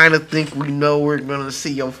kind of think we know we're gonna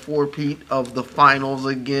see a four-peat of the finals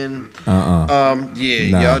again. Y'all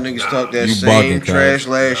niggas talked that same trash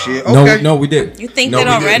last year. Okay. No, we did. You think that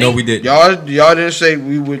already? No, we did. Y'all didn't say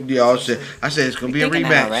we would. Y'all said. I said it's gonna be a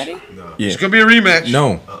rematch. No. Yeah. It's gonna be a rematch.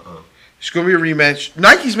 No. It's gonna be a rematch.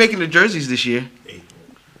 Nike's making the jerseys this year.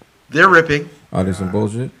 They're ripping. Are there some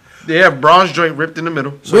bullshit? They have bronze joint ripped in the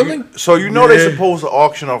middle. Really? So you know they're supposed to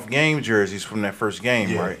auction off game jerseys from that first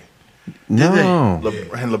game, right? No.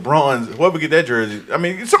 And LeBron's, whoever get that jersey, I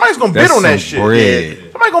mean, somebody's gonna bid That's on that some shit. bread.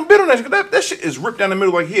 Yeah. Somebody gonna bid on that shit. That shit is ripped down the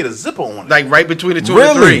middle like he had a zipper on it. Like right between the two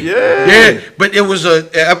and the Really? three. Yeah. But it was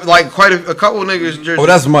quite a couple of niggas jerseys. Oh,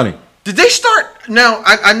 that's money. Did they start now?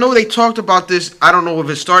 I know they talked about this. I don't know if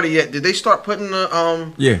it started yet. Did they start putting the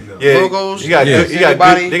logos? They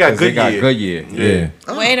got Goodyear. Yeah.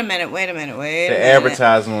 Oh. Wait a minute. The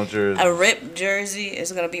advertising on jersey. A ripped jersey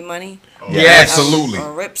is gonna be money. Yes, absolutely.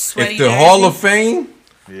 A ripped sweaty If the jersey? Hall of Fame,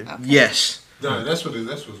 Okay. Yes. No, that's what's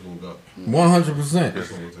gonna go.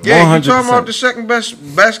 100%. Yeah, you talking about the second best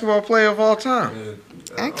basketball player of all time?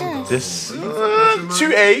 Okay. This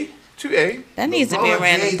 2A. That needs to be a LeBron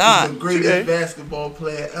random James thought. is the greatest basketball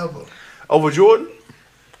player ever. Over Jordan?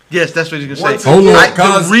 Yes, that's what he's gonna say. Hold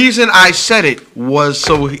on, the reason I said it was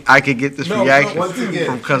so I could get this reaction once again.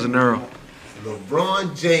 from Cousin Earl.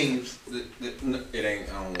 LeBron James. It ain't.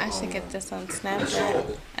 I should get this on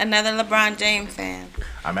Snapchat. Another LeBron James fan.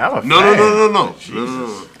 I mean, I'm a fan. No.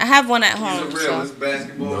 I have one at home. So.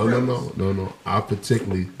 basketball. No. I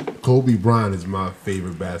particularly, Kobe Bryant is my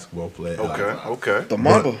favorite basketball player. Okay. The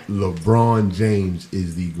Mamba. LeBron James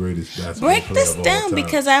is the greatest basketball Break player this of all down time.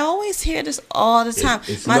 because I always hear this all the time.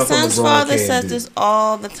 It's My nothing son's LeBron father can't says do. this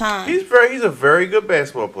all the time. He's a very good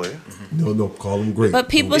basketball player. No, call him great. But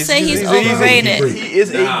people say he's he's overrated. He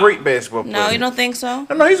is a great basketball player. No, you don't think so?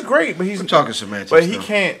 No, he's great, but I'm talking semantics. But he though.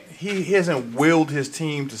 can't. He hasn't willed his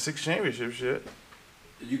team to 6 championships yet.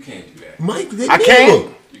 You can't do that. Mike, I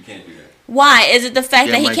can't. You can't do that. Why? Is it the fact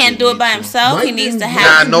Yeah, that he Mike can't didn't do it need by to. himself? He Mike needs to didn't-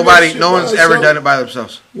 have. no one's ever done it by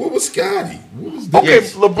themselves. What was Scotty? What was Okay,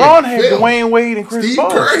 Yes. LeBron had Phil. Dwayne Wade and Chris Steve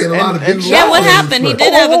Paul. Kerr had a lot of big shots. Yeah, what Oh, happened? He oh,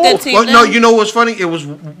 did have a good team. Well, no, then. you know what's funny? It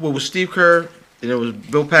was Steve Kerr. And it was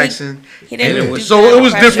Bill Paxton. He didn't and do it was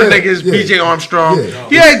that different pressure. niggas. Yeah. B.J. Armstrong. Yeah.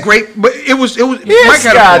 He had great, but it was. He Mike had had a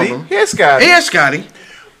Scotty. problem. He had Scotty. He had Scotty.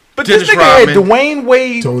 But Dennis this nigga had Rodman. Dwayne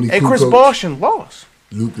Wade Tony and Chris Kukoc. Bosh and lost.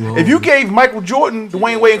 Luke Long. If you gave Michael Jordan,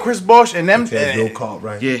 Dwayne Wade, and Chris Bosh, and them, Bill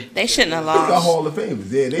Cartwright. Yeah, They shouldn't have They got lost. Hall of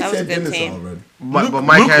Famers. Yeah, they That was said a good Dennis team. already. but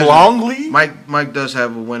Mike Luke has Longley. Mike does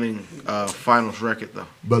have a winning finals record though.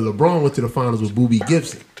 But LeBron went to the finals with Boobie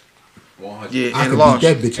Gibson. 100. Yeah, I and could lost. beat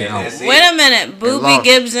that bitch And out. that's it. Wait a minute, Boobie lost.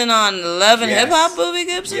 Gibson on Love and Yes. Hip Hop. Boobie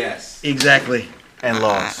Gibson. Yes. Exactly, and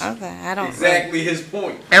lost. Okay, I don't. Exactly his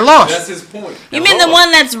point. and lost. That's his point. You mean the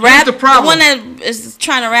one that's rap? the problem. one that is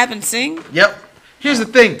trying to rap and sing? Yep. Here's the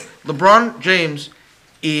thing: LeBron James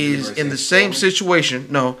is in the same situation.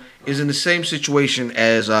 No, is in the same situation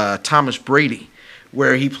as Thomas Brady,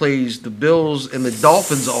 where he plays the Bills and the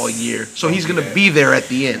Dolphins all year. So he's gonna be there at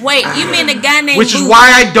the end. Wait, you mean the guy named? Which is Boobie?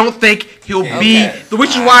 why I don't think he'll be. Okay.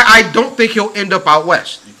 Which is why I don't think he'll end up out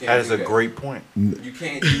west. You can't That is do a great point. You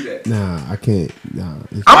can't do that. Nah, I can't. Nah,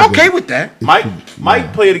 it's I'm too okay big. with that.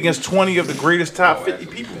 Mike played against 20 of the greatest top 50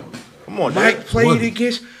 people. Come on, Mike Jack. played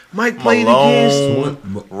against. Mike played Malone,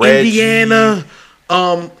 against Reggie, Indiana,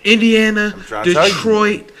 Indiana, trying to tell you.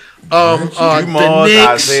 Detroit, the Dumas, Knicks.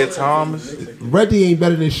 Isaiah Thomas. Reggie ain't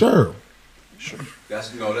better than Cheryl. That's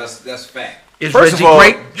fact. Is First of Reggie all,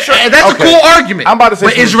 great? sure, That's okay. a cool argument. I'm about to say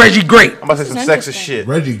but is some- Reggie great? I'm about to say some That's sexist shit.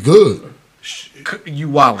 Reggie good. You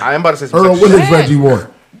wild. I am about to say some Earl, sexist what shit. has Reggie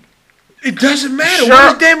won? It doesn't matter. Sure.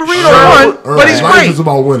 What does Dan Marino Sure. won? Earl, But he's life great. is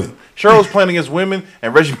about winning. Cheryl's playing against women,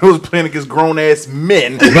 and Reggie Miller's playing against grown ass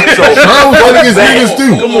men. Cheryl playing against niggas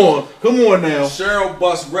too. Come on now. Cheryl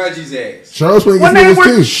bust Reggie's ass. Charles playing When they against were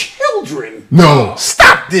niggas too. children. No.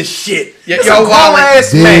 Stop this shit. Yeah, It's yo, a grown Wally.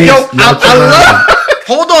 ass Dig. man. Yo, Y'all I love.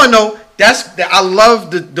 Hold on, though. I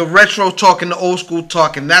love the retro talk and the old school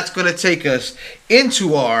talk, and that's gonna take us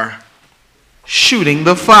into our shooting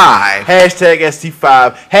the five. Hashtag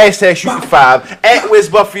ST5. Hashtag shooting 5. At Wiz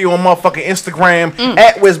Buffy on motherfucking Instagram.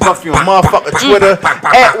 At Wiz Buffy on motherfucking Twitter.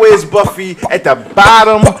 At Wiz Buffy at the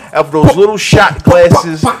bottom of those little shot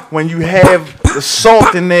glasses when you have the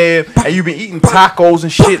salt in there and you've been eating tacos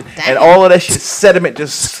and shit and all of that shit sediment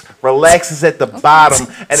just relaxes at the bottom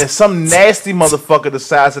and then some nasty motherfucker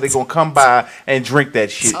decides that they're gonna come by and drink that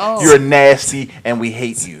shit. Oh. You're nasty and we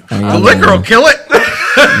hate you. The liquor will kill it.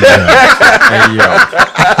 Hey yo,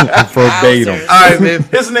 Verbatim. All right, man.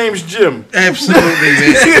 His name's Jim. Absolutely,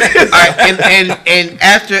 man. All right, and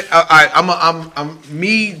after, all right, I'm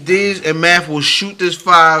me, Diz, and Math will shoot this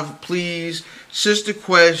 5, please. Sister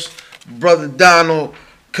Kqwess, Brother Donald,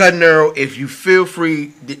 Cudnero, if you feel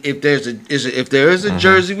free, if there is a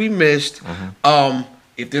jersey we missed,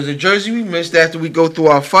 if there's a jersey we missed after we go through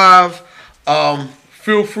our 5,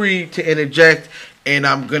 feel free to interject, and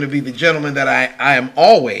I'm gonna be the gentleman that I am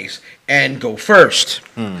always and go first.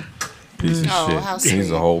 Piece of how shit.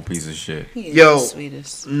 He's a whole piece of shit. Yo,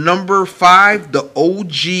 number 5, the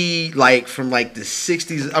OG, like from like the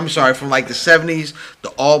 60s. I'm sorry, from like the 70s, the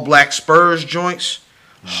all black Spurs joints,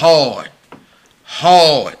 hard.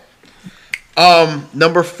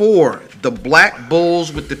 Number 4, the black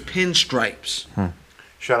Bulls with the pinstripes.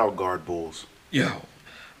 Shout out Guard Bulls. Yo.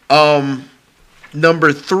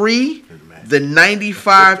 Number 3, the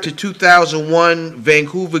 95 to 2001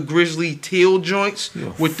 Vancouver Grizzly teal joints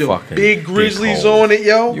with the big Grizzlies on it,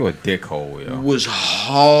 yo. You a dickhole, yo. Was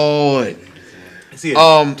hard.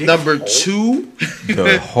 Number 2,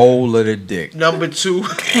 the whole of the dick. Number 2.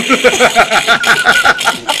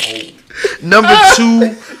 Number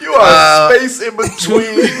 2. You are space in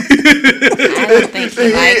between. I don't think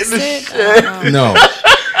he likes it. No.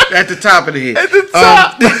 At the top of the head. At the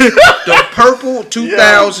top. The purple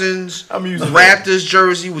 2000s Raptors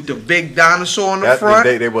jersey with the big dinosaur on the front.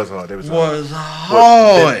 They was hard. They was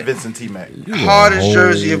hard. Vincent T. Mac. Hardest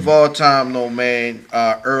jersey of all time, though, man.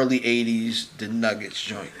 Early 80s, the Nuggets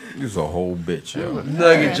joint. You was a whole bitch, yo.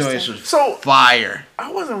 Nugget joints was fire.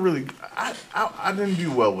 I wasn't really. I didn't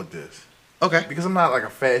do well with this. Okay. Because I'm not like a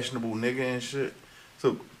fashionable nigga and shit.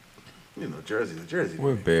 So, you know, jersey.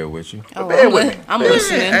 We're bear with you. Bear with me. I'm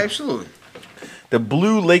listening. Yeah, absolutely. The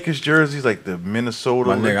blue Lakers jerseys, like the Minnesota.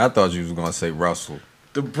 My nigga, I thought you was gonna say Russell.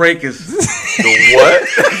 The Breakers. The what?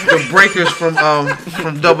 The Breakers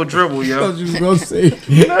from Double Dribble, yo. I thought you was gonna say.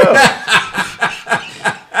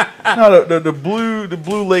 No, the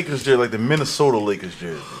blue Lakers jersey, like the Minnesota Lakers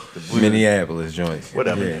jersey. The blue, Minneapolis joints.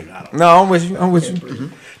 whatever. Yeah. Nigga, I don't know. No, I'm with you. Mm-hmm.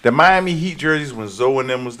 The Miami Heat jerseys when Zoe and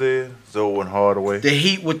them was there. Zoe and Hardaway. The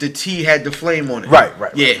Heat with the T had the flame on it. Right.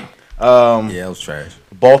 Yeah. Yeah, it was trash.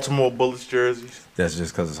 Baltimore Bullets jerseys. That's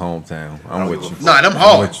just because it's hometown. I'm with you. Nah, them I'm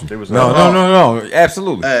hard. with you. They was No.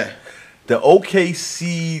 Absolutely. The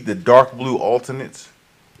OKC, the dark blue alternates.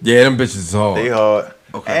 Yeah, them bitches is hard. They hard.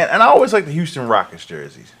 Okay. And I always like the Houston Rockets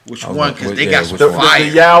jerseys. Which I was one? like, Because they yeah, got some which one? fire.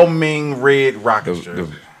 The Yao Ming red Rockets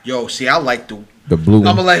jersey. Yo, see, I like the blue I'm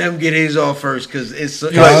one. gonna let him get his off first because it's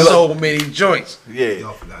so many joints. Yeah.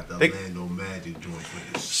 Y'all forgot the Orlando Magic joint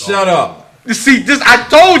with his Shut up. See, this I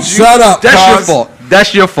told you. Shut up, That's your cuz. fault.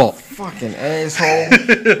 That's your fault. Fucking asshole.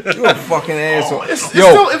 You a fucking asshole.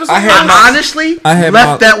 I honestly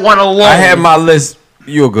left that one alone. I had my list.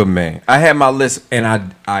 You're a good man. I had my list and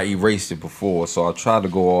I erased it before, so I tried to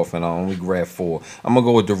go off and I only grabbed 4. I'm gonna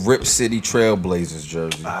go with the Rip City Trailblazers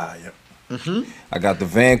jersey. Yep. I got the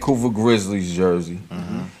Vancouver Grizzlies jersey.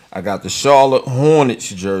 I got the Charlotte Hornets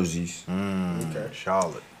jerseys. Okay.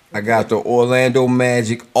 Charlotte. I got the Orlando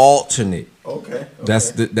Magic alternate. Okay. That's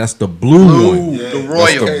the blue one. the That's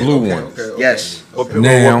Royal. the blue one. Okay. Yes. Now what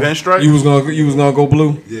pinstripe? you was gonna go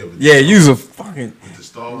blue. Yeah, You was a fucking. with the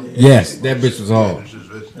star. Yes, that bitch was hard.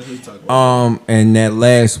 And that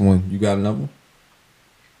last one, you got another one?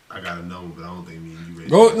 I got a number, but I don't think me and you ready.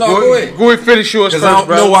 Go ahead. Go ahead, finish yours Because first, I don't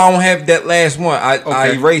bro. know I don't have that last one. I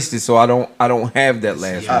Okay. erased it, so I don't have that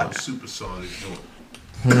last Yeah, one. super solid joint.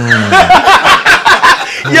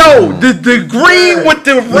 Yo, the green with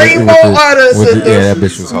the rainbow letters. Yeah, that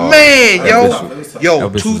bitch was hard. Man, That yo,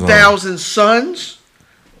 bitch was 2000 Suns.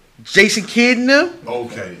 Jason Kidd and them.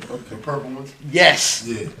 Okay. The purple ones? Yes.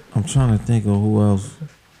 Yeah. I'm trying to think of who else.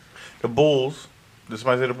 The Bulls. Did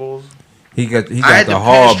somebody say the Bulls? He got had the the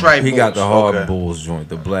hard. pinstripe He got the Bulls. hard Okay. Bulls joint.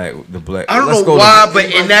 The black. I don't Let's know go to why, but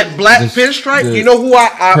in that black pinstripe, the you know who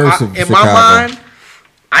I Curse of in my Chicago. mind,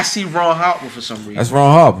 I see Ron Harper for some reason. That's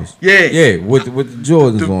Ron Harper's. Yeah. with the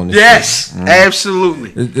Jordans on it. Yes,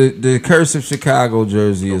 absolutely. The Curse of Chicago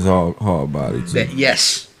jersey is hard body too.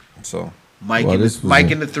 Yes. So Mike well, in this the, was Mike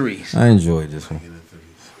a- in the threes. I enjoyed this one.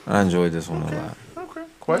 I enjoyed this one a lot. Okay. Yeah,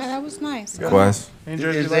 Quest. that was nice. Quest. Is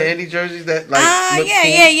there any jerseys that like? look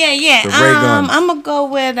Yeah. The Ray Guns. I'm gonna go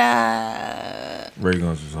with Ray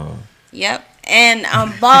Guns was hard. Yep, and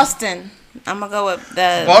Boston. I'm gonna go with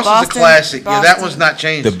the Boston's Boston, a classic. Yeah, that Boston. one's not The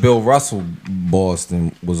changed. Bill Russell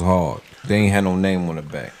Boston was hard. They ain't had no name on the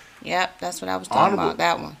back. Yep, that's what I was talking Honorable. about.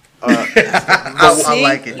 That one. I See?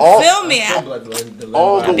 like it. You feel me?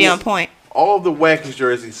 All I'll be the on point. All of the wackest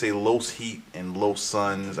jerseys say Los Heat and Los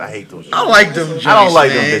Suns. I hate those jerseys. I like them joints, I don't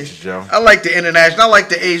like man. them bitches, Joe. I like the international. I like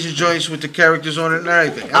the Asian joints with the characters on it and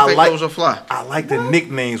everything. I think those are fly. I like the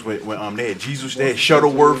nicknames when they had Jesus, they had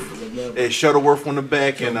Shuttleworth, on the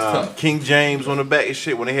back, and King James on the back and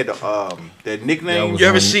shit. When they had that nickname. You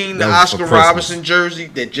ever seen the Oscar Robertson jersey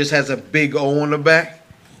that just has a big O on the back?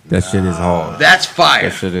 That shit is hard. That's fire.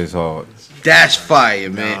 That shit is hard. That's fire,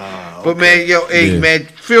 man. But man, man,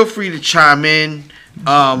 feel free to chime in.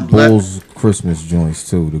 Bulls Christmas joints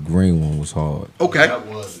too. The green one was hard. Okay.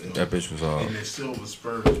 That bitch was hard. And the Silver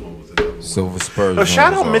Spurs one was another one. Silver Spurs. Oh,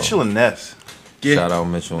 shout out Mitchell and Ness. Yeah. Shout out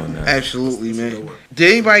Mitchell and Ness. Absolutely, man.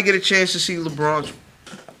 Did anybody get a chance to see LeBron's?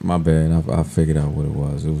 My bad. I figured out what it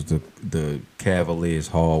was. It was the Cavaliers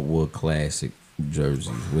Hardwood Classic jerseys,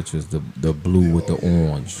 which is the blue with the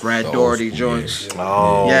orange. Brad Daugherty joints. Yeah.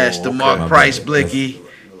 Oh, yes, the Mark Price Blicky.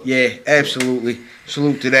 Yeah, absolutely.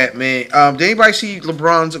 Salute to that, man. Did anybody see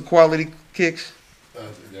LeBron's equality kicks?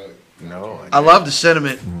 No. I love the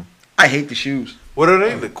sentiment. I hate the shoes. What are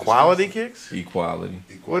they? The quality kicks? Equality.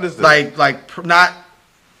 What is that? Like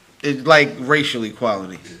racial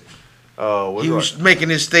equality. He was making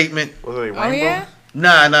his statement. Was it Oh yeah.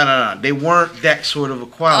 Nah. They weren't that sort of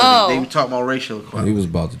equality. Oh. They were talking about racial equality. He was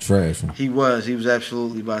about to trash him. He was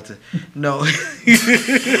absolutely about to. No. Did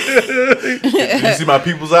you see my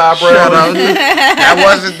people's eyebrow? Shout out. That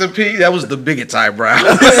wasn't the P. That was the bigot's eyebrow.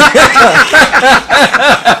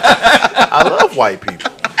 I love white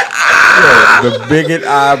people. The bigot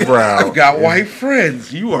eyebrow. I've got white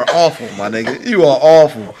friends. You are awful, my nigga. You are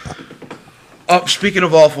awful. Speaking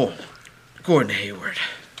of awful, Gordon Hayward.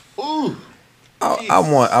 Ooh. I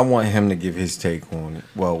want him to give his take on it.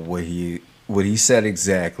 Well, what he said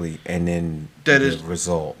exactly, and then the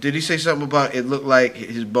result. Did he say something about it looked like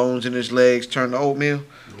his bones in his legs turned to oatmeal?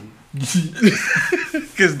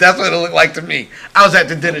 Because that's what it looked like to me. I was at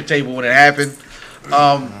the dinner table when it happened,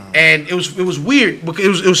 and it was weird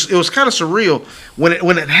because it was kind of surreal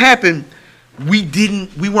when it happened. We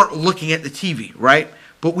weren't looking at the TV, right?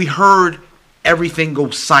 But we heard everything go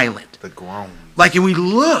silent. The groan. Like, and we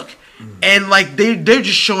look. And like they're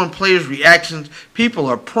just showing players' reactions. People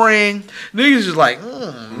are praying. Niggas is like,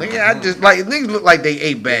 niggas look like they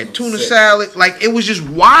ate bad tuna salad. Like, it was just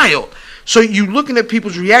wild. So you looking at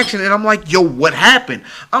people's reaction, and I'm like, yo, what happened?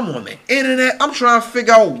 I'm on the internet. I'm trying to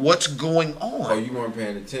figure out what's going on. Oh, you weren't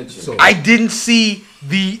paying attention. So I didn't see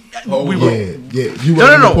the. You were in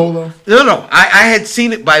the polo? No. I had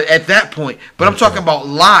seen it at that point, but I'm talking about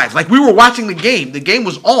live. Like, we were watching the game. The game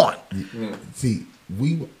was on. See,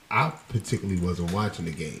 I particularly wasn't watching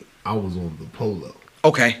the game. I was on the polo.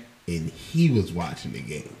 Okay. And he was watching the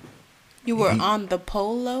game. You were on the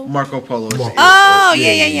polo? Marco Polo. Oh,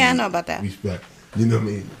 yeah. I know about that. Respect. You know what I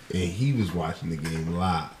mean? And he was watching the game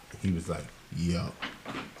live. He was like, yo.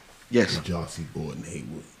 Yes. Did y'all see Gordon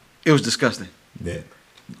Hayward? It was disgusting. That,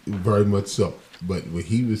 very much so. But what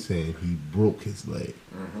he was saying, he broke his leg.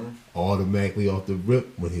 Automatically off the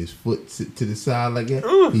rip, when his foot sit to the side like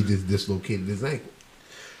that, he just dislocated his ankle.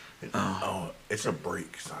 Oh, it's a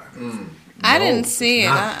break, son. I didn't see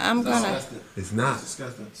it. I'm gonna. It's not. It's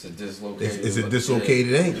disgusting. It's a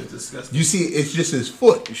dislocated ankle. It's disgusting. You see, it's just his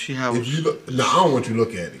foot. You see how? If you look, no, I don't want you to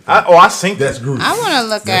look at it. I seen That's gruesome. I want to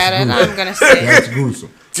look at it. I'm gonna see That's it.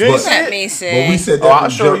 gruesome. Let me see. But we said that I'll on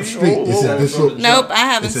show Jump you. Street. Nope, I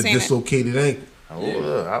haven't It's a seen it. dislocated ankle.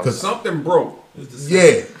 Because something broke.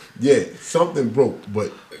 Yeah, something broke,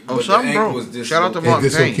 but something broke. Shout out to Mark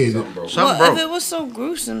Payne. If it was so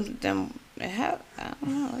gruesome, then it had. I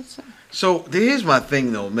don't know. So here's my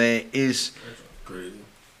thing, though, man. Is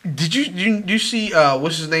did you see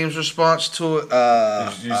what's his name's response to it?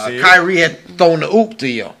 Did you see it? Kyrie had thrown the oop to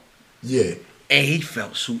you. Yeah. And he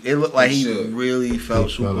felt super. It looked like he really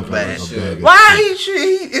felt super bad. Like Why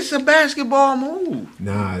it's a basketball move.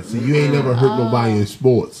 Nah, see, you ain't never hurt nobody in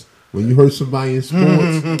sports. When you hurt somebody in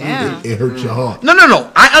sports, it hurts your heart. No.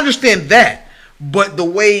 I understand that, but the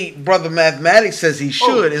way Brother Mathematics says he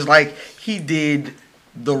should is like he did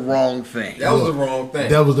the wrong thing. That was the wrong thing.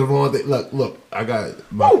 That was the wrong thing. Look, I got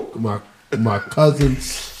my cousin,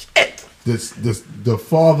 the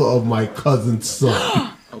father of my cousin's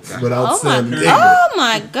son. Okay. Without saying anything. Oh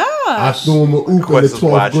my gosh! I threw him a oop in the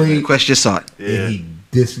 12th grade. Kqwess saw it. And he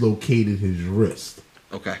dislocated his wrist.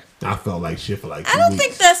 Okay. I felt like shit for like 2 I don't weeks.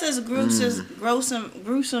 think that's as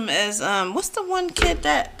gruesome as what's the one kid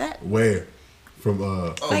that Where?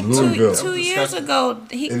 like Louisville. 2 years ago.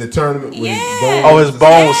 In the tournament, when his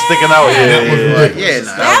bone was sticking out.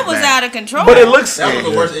 That was out of control. But it looks. That was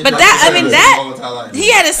the worst. But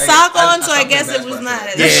he had a sock on, so I guess it was not.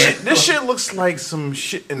 This shit looks like some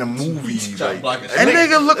shit in a movie. That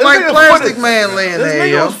nigga look like Plastic Man laying there,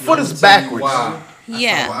 yo. His foot is backwards.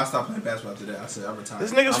 Yeah. I stopped playing basketball today. I said I retired.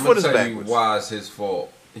 This nigga's foot is tell backwards. You why it's his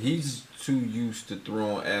fault. He's too used to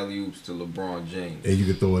throwing alley-oops to LeBron James. And you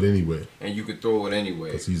can throw it anywhere.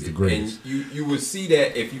 Because he's the greatest. And you would see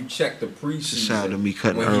that if you check the preseason. Shout out to me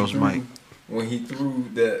cutting Earl's mic. When he threw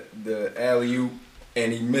the alley-oop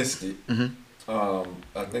and he missed it. I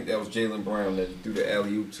think that was Jaylen Brown that he threw the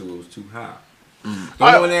alley-oop to. It was too high.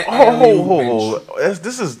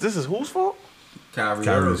 This is whose fault? Kyrie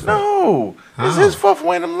Irving. No. It's his fault for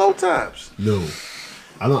wearing them low tops. No.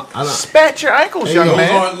 I don't. Spat your ankles, young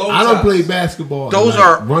man. I don't play basketball. Those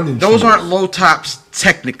aren't low tops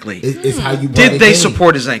technically. It's how you. Did they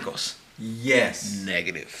support his ankles? Yes.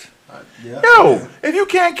 Negative. Yo, if you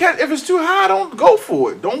can't catch, if it's too high, don't go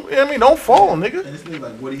for it. Don't fall, nigga. And this nigga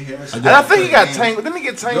like Woody Harrelson. And I think he got tangled. Didn't he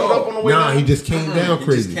get tangled up on the way down? Nah, he just came down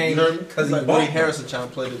crazy. Because like Woody Harrelson trying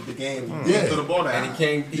to play the game. Yeah. Threw the ball down. And he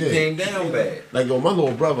came down bad. Like my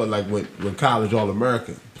little brother, like when college All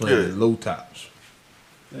American playing in low tops.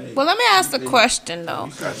 Well, let me ask the question though.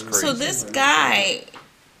 So this guy,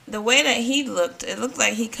 the way that he looked, it looked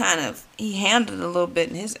like he handled it a little bit,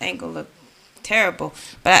 and his ankle looked terrible.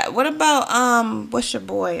 But what about what's your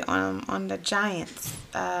boy on the Giants?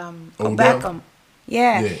 Beckham.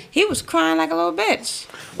 Yeah, he was crying like a little bitch.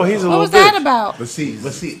 Well, he's a what little was bitch. that about? But see,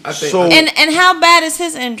 I think. So, and how bad is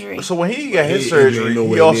his injury? So when he got his surgery,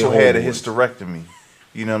 he also had a hysterectomy.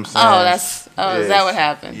 You know what I'm saying? Is that what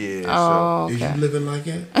happened? Yeah. Oh, okay. Is you living like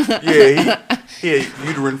that? Yeah, he had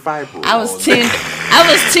uterine fibroids. I was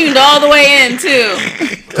tuned all the way in too.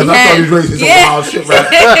 Because I thought he was ready to some wild shit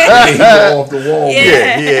right and he go off the wall.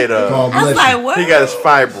 Yeah, he had. I was like, what? He got his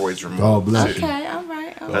fibroids removed. God bless you. Okay, all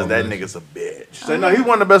right. Because that nigga's a bitch. So, no, he's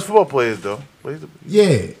one of the best football players though.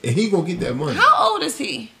 Yeah, and he gonna get that money. How old is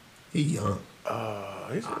he? He young.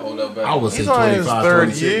 I would say he's on his 25, third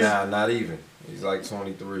 26. year. Nah, not even. He's like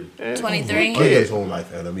 23. 23? He his whole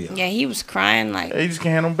life out of me. Yeah, he was crying like. He just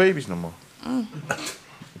can't handle babies no more.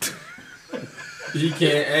 He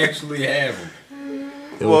can't actually have them.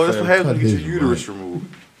 Well, that's what happens when you get your uterus removed.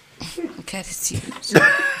 Cut his uterus.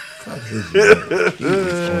 Poor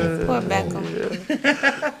Beckham.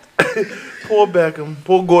 Poor Beckham.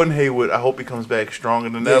 Poor Gordon Hayward. I hope he comes back stronger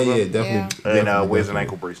than ever. Yeah, definitely. And wears an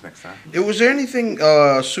ankle brace next time. Was there anything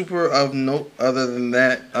super of note other than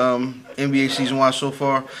that NBA season wise so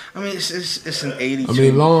far? I mean, it's an 82. I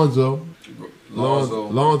mean,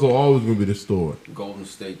 Lonzo always gonna be the story. Golden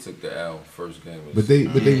State took the L first game. But they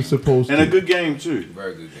were supposed to. And a good game too.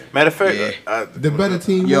 Very good game. Matter of fact, the better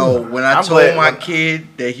team. Yo, when I told my kid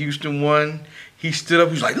that Houston won, he stood up.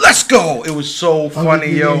 He was like, "Let's go!" It was so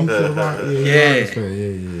funny, yo. Yeah.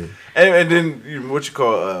 And then what you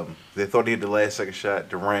call? They thought he had the last second shot,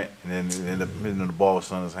 Durant, and then the ball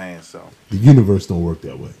was on his hands. So the universe don't work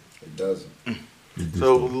that way. It doesn't.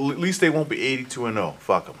 So at least they won't be 82-0.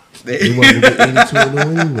 Fuck them. They want to be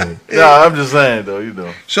 82-0 anyway. No, I'm just saying though, you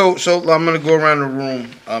know. So I'm gonna go around the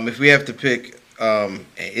room. If we have to pick,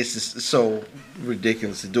 it's just so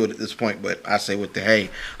ridiculous to do it at this point, but I say with the hey.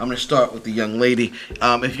 I'm gonna start with the young lady.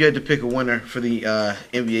 If you had to pick a winner for the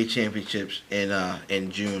NBA championships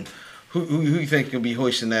in June, who you think can be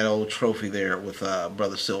hoisting that old trophy there with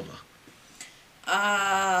Brother Silva?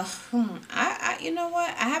 I you know what?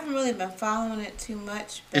 I haven't really been following it too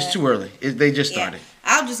much. It's too early. They just started.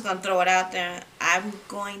 I'm just gonna throw it out there. I'm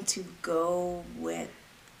going to go with.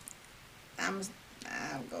 I'll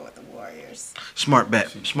go with the Warriors. Smart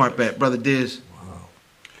bet, Brother Diz. Wow.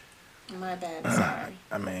 My bad. Sorry.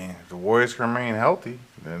 I mean, if the Warriors can remain healthy,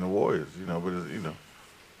 then the Warriors, but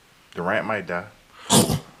Durant might die.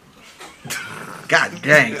 God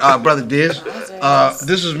dang, Brother Diz.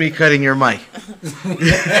 This is me cutting your mic.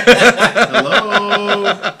 Hello.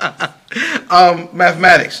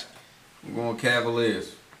 Mathematics. I'm going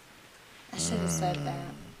Cavaliers. I should have said that.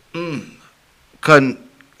 Cutting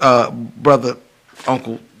Brother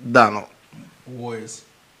Uncle Donald. Warriors.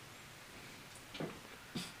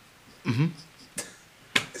 Is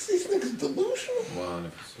these niggas delusional?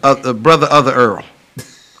 100%. Other brother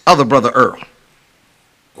Earl.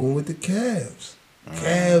 Going with the Cavs.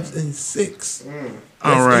 Cavs in 6.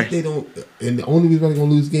 All right. They don't, and the only reason they're gonna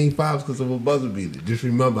lose Game 5 is because of a buzzer beater. Just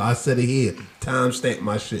remember, I said it here. Time stamp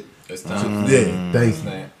my shit. It's time. Yeah, thank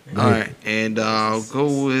you. All right, and I'll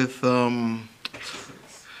go with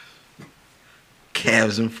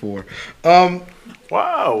Cavs in 4.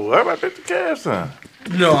 Wow, everybody picked the Cavs, huh?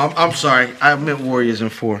 No, I'm sorry. I meant Warriors in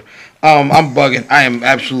 4. I'm bugging. I am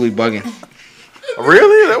absolutely bugging.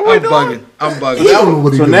 Really? That what I'm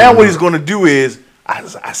bugging. So now what he's going to do is,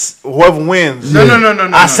 whoever wins. No.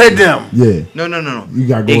 I said them. Yeah. No. You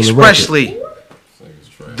got to go expressly.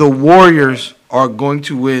 The Warriors are going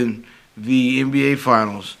to win the NBA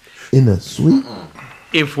Finals in a sweep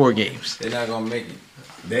in 4 games. They're not gonna make it.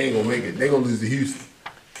 They ain't gonna make it. They gonna lose to Houston.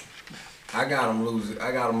 I got them losing.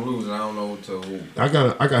 I don't know to who. I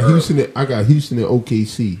got Houston. I got Houston and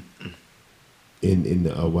OKC in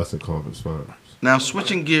the Western Conference Finals. Now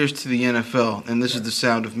switching gears to the NFL, and this is the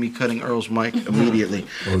sound of me cutting Earl's mic immediately.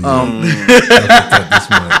 Oh, yeah. Cut this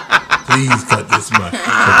mic. Please cut this mic.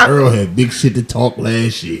 Earl had big shit to talk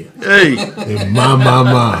last year. Hey, and my,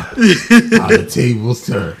 how the tables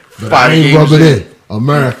turn. But 5 I ain't games rub it in.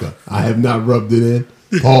 America, I have not rubbed it in.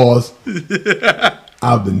 Pause.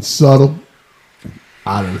 I've been subtle.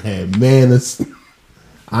 I done had manners.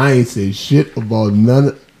 I ain't say shit about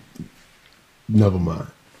none. Never mind.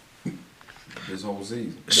 This whole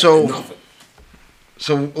season. So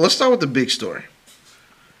let's start with the big story.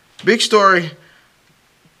 Big story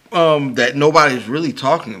that nobody's really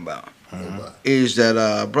talking about is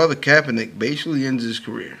that Brother Kaepernick basically ends his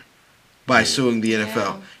career by suing the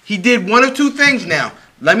NFL. He did one of 2 things now.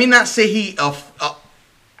 Let me not say he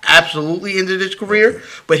absolutely ended his career,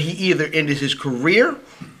 but he either ended his career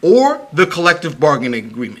or the collective bargaining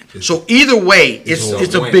agreement. So either way, it's a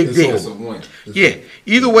big deal. It's a win. Yeah,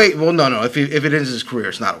 either way. Well, no. If it ends his career,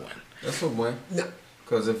 it's not a win. That's a win.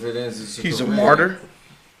 Because if it ends his career, he's a martyr.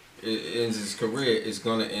 It ends his career. It's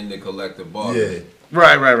gonna end the collective bargaining. Yeah.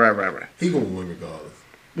 Right. He gonna win regardless.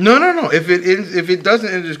 No. If it doesn't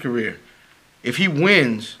end his career, if he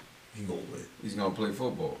wins, he gonna win. He's gonna play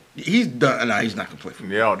football. He's done. No, he's not gonna play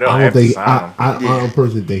football. Yeah, I don't think. I don't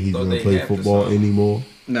personally think he's gonna play football anymore.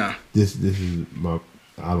 Nah. This is my.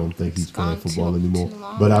 I don't think he's playing football anymore.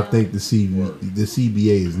 But I think the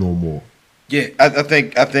CBA is no more. Yeah, I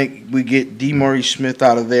think we get DeMaurice Smith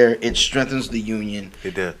out of there. It strengthens the union.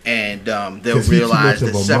 It does. And they'll realize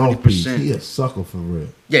that 70%. He a sucker for real.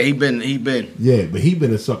 Yeah, he been. Yeah, but he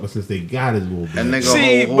been a sucker since they got his little. And they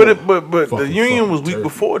see, but the union was weak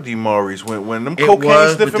before DeMaurice when them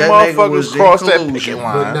cocaine sniffing motherfuckers crossed that picket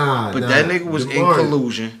line. But that nigga was in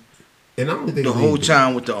collusion. And I don't think the whole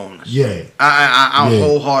time with the owners. Yeah, I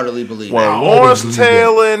wholeheartedly believe. When Lawrence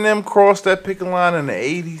Taylor and them crossed that picket line in the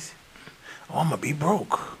 '80s, I'm gonna be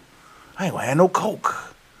broke. I ain't gonna have no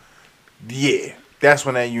coke. Yeah, that's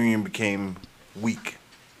when that union became weak,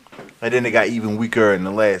 and then they got even weaker in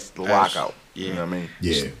the lockout. Yeah. You know what I mean?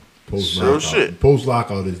 Yeah. Post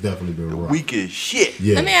lockout has definitely been rough. Weak as shit.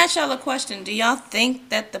 Yeah. Let me ask y'all a question. Do y'all think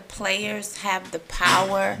that the players have the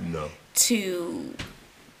power to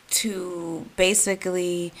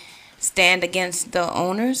basically stand against the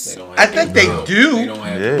owners? I think they do,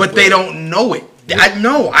 but they don't know it. I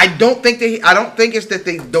don't think it's that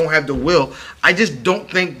they don't have the will. I just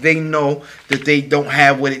don't think they know that they don't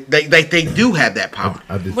have what it. They do have that power.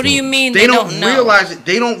 What do you mean they don't realize it?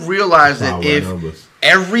 They don't realize that if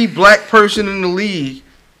every black person in the league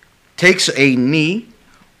takes a knee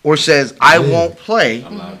or says I won't play,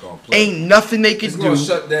 ain't nothing they can do. It's gonna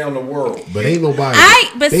shut down the world. But ain't nobody.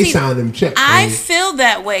 They signed them checks. I feel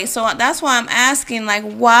that way, so that's why I'm asking. Like,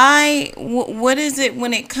 why? What is it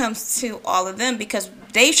when it comes to all of them? Because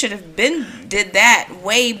they should have did that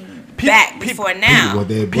way back before now.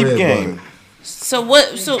 Peep game. So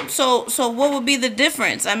what? So what would be the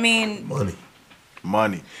difference? I mean,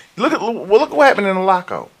 money. Look what happened in the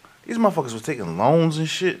lockout. These motherfuckers was taking loans and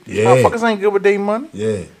shit. These motherfuckers ain't good with their money.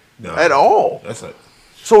 Yeah. No. At all. That's it.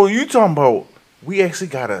 So you talking about we actually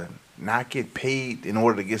gotta not get paid in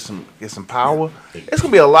order to get some power? It's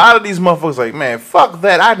gonna be a lot of these motherfuckers like, man, fuck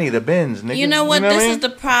that. I need a Benz, nigga. You know what? This is the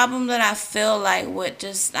problem that I feel like with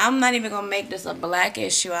just. I'm not even gonna make this a black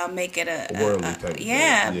issue. I'll make it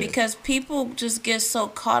a because people just get so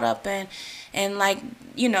caught up in like,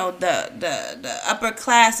 you know, the upper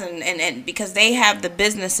class and because they have the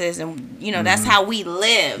businesses and, you know, that's how we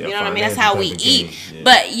live. You know what I mean? That's how we eat. Yeah.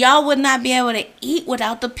 But y'all would not be able to eat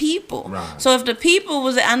without the people. Right. So if the people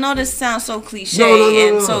was, I know this sounds so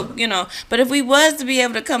cliche so, you know, but if we was to be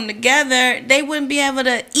able to come together, they wouldn't be able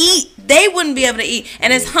to eat. They wouldn't be able to eat.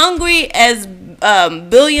 And as hungry as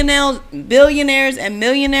billionaires and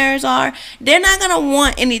millionaires are, they're not gonna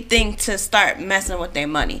want anything to start messing with their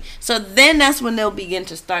money. So then that's when they'll begin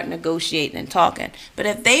to start negotiating and talking. But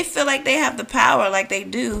if they feel like they have the power, like they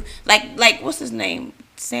do, like what's his name,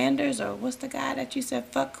 Sanders, or what's the guy that you said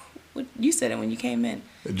fuck You said it when you came in.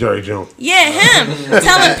 Jerry Jones. Yeah, him.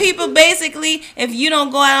 Telling people basically, if you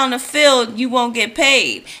don't go out on the field, you won't get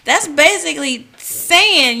paid. That's basically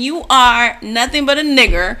saying you are nothing but a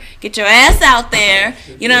nigger. Get your ass out there,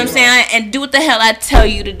 you know what I'm saying, and do what the hell I tell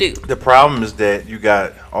you to do. The problem is that you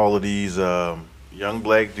got all of these young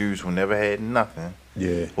black dudes who never had nothing.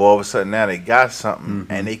 Yeah. Well, all of a sudden now they got something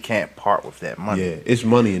and they can't part with that money. Yeah, it's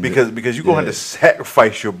money in because you're gonna have to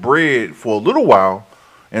sacrifice your bread for a little while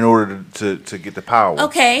in order to get the power.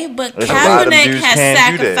 Okay, but Kaepernick has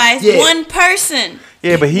sacrificed one person.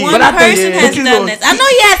 Yeah, but one person has done this. I know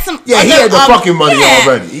he had some. Yeah, he had the fucking money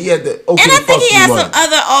already. He had the. Okay, and I think he had some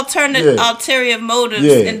other ulterior motives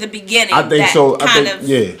in the beginning. I think so. I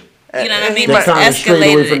think you know what I mean? That kind of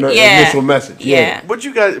strayed away from the initial message. Yeah. But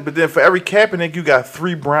then for every Kaepernick, you got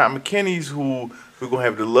 3 Bryant McKinneys who we're gonna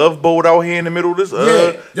have the love boat out here in the middle of this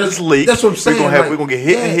lake. That's what I'm saying. We're gonna get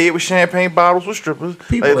hit in the head with champagne bottles with strippers.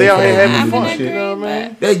 People they out here having fun. You know what I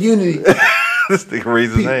mean? That unity. This nigga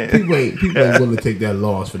raised his hand. People ain't willing to take that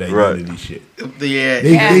loss for that unity shit. Yeah,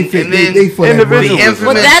 they for the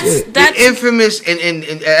infamous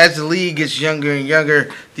and as the league gets younger and younger,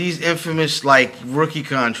 these infamous like rookie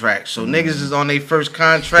contracts. So niggas is on their first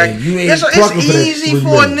contract. It's easy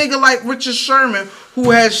for a nigga like Richard Sherman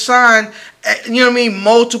who has signed, you know what I mean,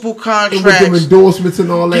 multiple contracts, and with them endorsements and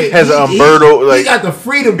all that. Has an Umberto, like he got the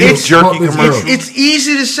freedom. It's jerky commercial. It's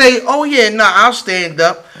easy to say, oh yeah, I'll stand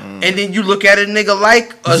up. And then you look at a nigga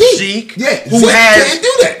like a Zeke,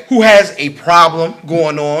 who has a problem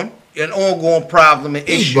going on, an ongoing problem, an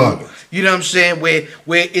issue. You know what I'm saying? Where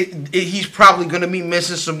he's probably gonna be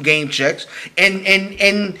missing some game checks,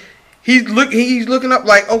 and he's looking up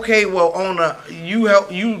like, okay, well, owner, you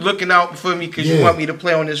looking out for me because you want me to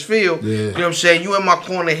play on this field. You know what I'm saying? You in my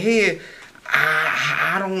corner here.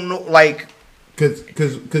 I don't know, like.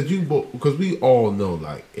 Because we all know,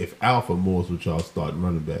 like, if Alpha Morris with y'all starting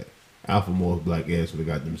running back, Alpha Morris black ass would have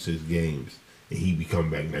got them 6 games, and he be coming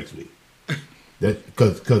back next week. That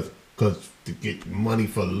because to get money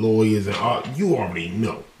for lawyers and all, you already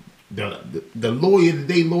know the lawyer that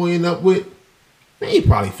they lawyering up with, they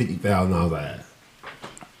probably $50,000 a ass.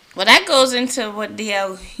 Well, that goes into what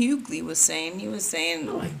D.L. Hughley was saying. He was saying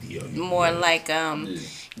more like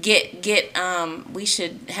we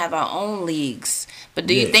should have our own leagues. But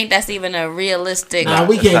do you think that's even a realistic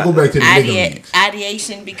we can't go back to the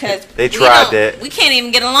ideation because they tried that. We can't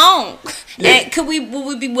even get along. And would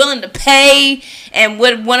we be willing to pay? And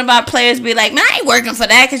would one of our players be like, man, I ain't working for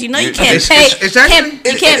that because you know you can't pay.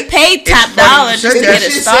 You can't pay top dollar to get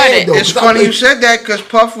it started. It's funny you said that because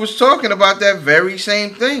Puff was talking about that very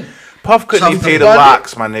same thing. Puff couldn't even pay the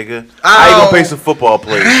locks, my nigga. How you gonna pay some football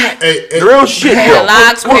players? The real shit, pay yo. The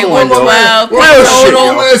locks, pay 112, real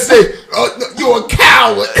shit, you're a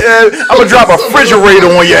coward. I'm gonna drop a refrigerator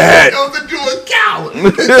on your head. You're a coward. You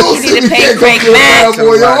need to pay Craig Mack.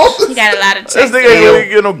 He got a lot of checks. This nigga ain't really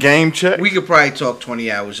get no game check. We could probably talk 20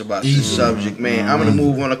 hours about this subject, man. I'm gonna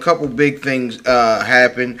move on. A couple big things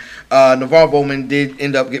happened. Navarro Bowman did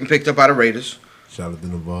end up getting picked up by the Raiders. Shout out to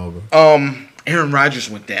Navarro. Aaron Rodgers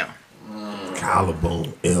went down.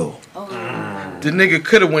 Collarbone ill. The nigga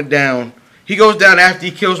could have went down. He goes down after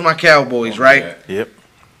he kills my Cowboys, right? Yep.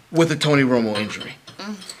 With a Tony Romo injury.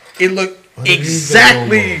 It looked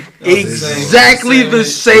exactly the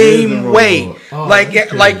same way. Like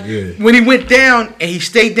when he went down and he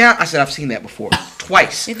stayed down, I said, I've seen that before.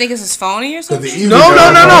 Twice. You think it's his phony or something? No.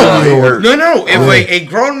 If a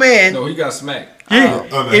grown man. No, he got smacked. Yeah,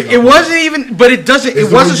 it wasn't even, but it doesn't.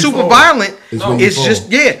 It wasn't super violent.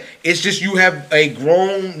 It's just you have a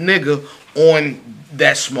grown nigga on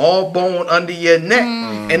that small bone under your neck,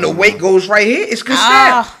 and the weight goes right here. It's gonna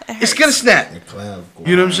snap. It's gonna snap.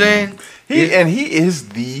 You know what I'm saying? He is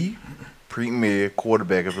the premier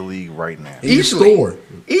quarterback of the league right now. Easily.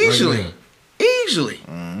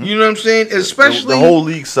 You know what I'm saying? Especially the whole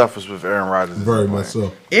league suffers with Aaron Rodgers. Very much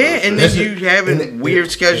so. Yeah, and then you having weird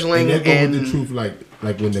scheduling and the truth, like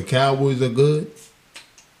when the Cowboys are good,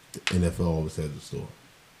 the NFL always has a story.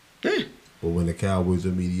 Yeah. But when the Cowboys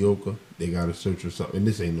are mediocre, they gotta search for something. And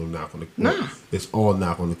this ain't no knock on the It's all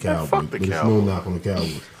knock on the Cowboys. But it's no knock on the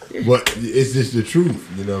Cowboys. But it's just the truth,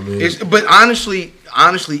 you know what I mean? But honestly,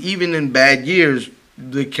 even in bad years,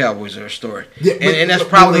 the Cowboys are a story. Yeah, and that's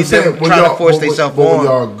probably them trying to force themselves on. When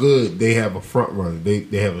y'all good, they have a front runner.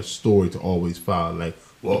 They have a story to always follow. Like,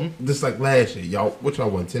 just like last year, y'all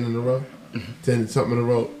won 10 in a row? 10 something in a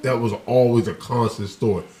row? That was always a constant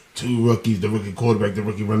story. 2 rookies, the rookie quarterback, the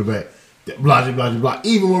rookie running back. blah, blah, blah.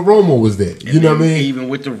 Even when Romo was there. You know what I mean? Even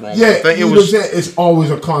with the Romo. Yeah, thing, you know what I'm saying? It's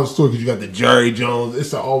always a constant story because you got the Jerry Jones.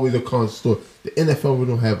 It's always a constant story. The NFL, we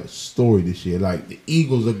don't have a story this year. Like, the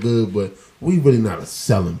Eagles are good, but we really not a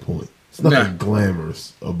selling point. It's nothing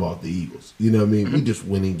glamorous about the Eagles. You know what I mean? We just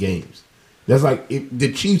winning games. That's like, if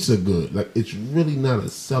the Chiefs are good. Like, it's really not a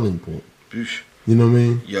selling point. You know what I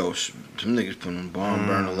mean? Yo, some niggas put on Barn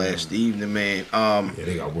Burner last evening, man.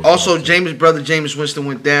 They got work also, out brother Jameis Winston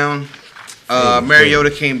went down.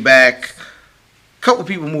 Mariota came back. Couple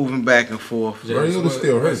people moving back and forth. Mariota's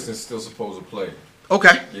still hurt. Winston's still supposed to play.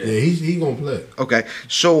 Okay. Yeah, he gonna play. Okay.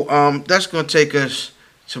 So that's gonna take us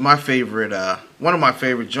to my favorite, one of my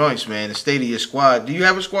favorite joints, man. The state of your squad. Do you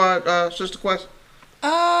have a squad, Sister Kqwess?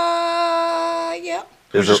 Yeah.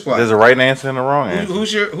 Who's your squad? There's a right answer and a wrong answer.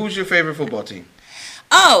 Who's your favorite football team?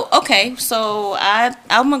 Oh, okay. So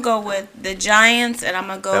I'm gonna go with the Giants, and I'm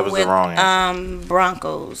gonna go with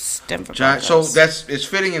Broncos, Denver Broncos. So it's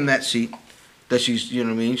fitting in that seat that she's, you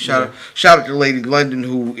know what I mean. Shout out to Lady London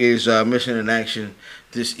who is missing in action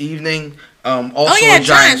this evening. Also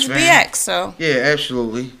Giants fan. BX. So yeah,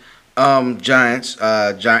 absolutely. Giants.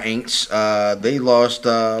 They lost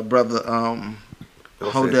brother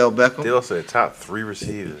Odell Beckham. They also had top 3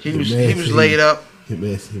 receivers. He was laid up. He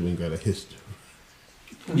ain't got a history.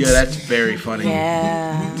 Yeah, that's very funny.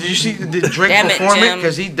 Yeah. Did you see? Did Drake perform it?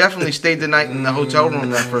 Because he definitely stayed the night in the hotel room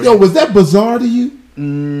that first. Yo, was that bizarre to you?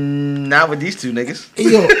 Not with these two niggas.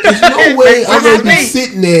 Yo, there's no way I'm gonna be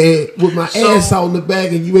sitting there with my ass out in the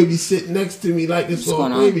bag and you may be sitting next to me like it's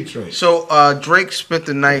on a gravy train. So Drake spent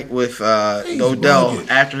the night with Odell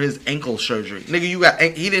after his ankle surgery.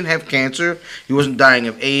 Nigga, he didn't have cancer. He wasn't dying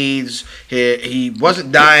of AIDS. He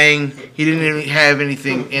wasn't dying. He didn't even have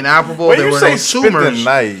anything inoperable. When there you were say no spent tumors. the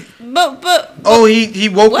night. But he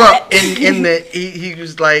woke up in the he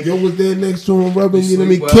was like, yo was there next to him rubbing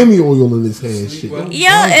Kimmy oil in his hand. Shit.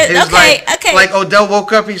 Okay. Like Odell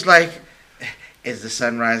woke up, he's like, is the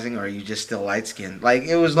sun rising or are you just still light skinned? Like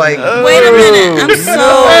it was like wait a minute.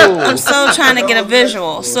 I'm so trying to get a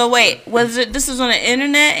visual. So wait, this was on the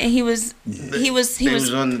internet and he was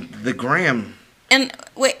on the gram. And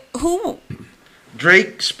wait, who?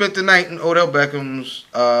 Drake spent the night in Odell Beckham's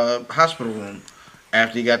hospital room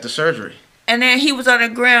after he got the surgery. And then he was on the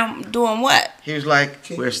ground doing what? He was like,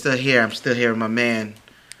 we're still here. I'm still here with my man.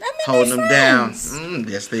 Holding them down.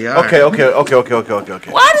 Yes, they are. Okay.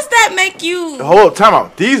 Why does that make you? Hold up, time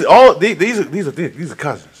out. These are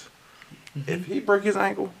cousins. If he break his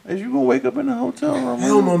ankle, is you gonna wake up in the hotel room?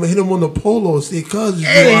 Hell no, man, hit him on the polo and see cousins.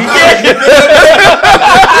 Okay,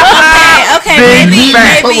 maybe.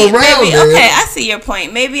 Okay, I see your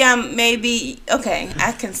point. Maybe okay,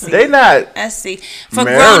 I can see. They not. I see. For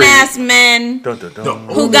grown ass men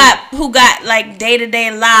who got like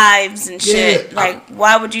day-to-day lives and shit. Yeah, like,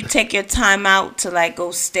 why would you take your time out to like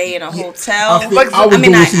go stay in a hotel? I was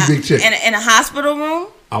going to see Big Chick in a hospital room.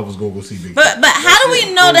 I was gonna go see Big. But how do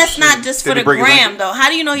we know that's not just for the gram though? How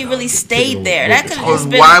do you know he really stayed there? That could have just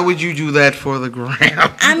been. Why would you do that for the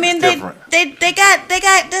gram? I mean, they got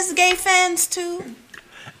this gay fans too.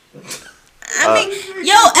 I mean,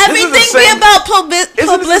 everything be about publicity.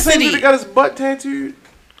 Isn't this the same dude that got his butt tattooed?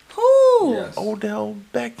 Who? Yes. Odell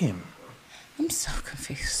Beckham. I'm so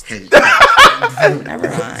confused. Never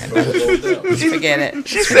mind. Forget it.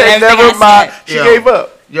 She said never mind. She gave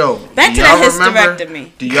up. Yo, back to that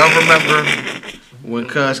hysterectomy. Do y'all remember when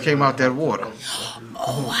Cuz came out that water?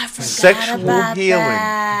 Oh, I forgot sexual about healing.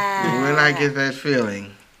 That. When I get that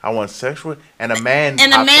feeling, I want sexual and a man.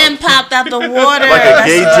 Popped out the water like a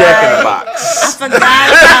gay Jack in the Box. I forgot about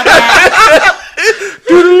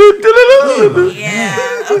that.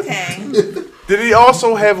 Yeah. Okay. Did he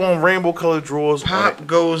also have on rainbow colored drawers?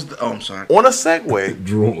 I'm sorry. On a Segway.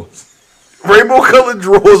 Drawers. Rainbow colored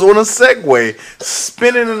drawers on a Segway,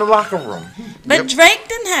 spinning in the locker room. But Drake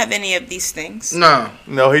didn't have any of these things. No,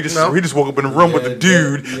 he just woke up in the room with the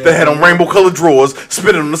dude that had on rainbow colored drawers,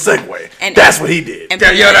 spinning on the Segway. And that's what he did.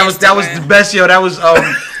 That was the best. Yo, that was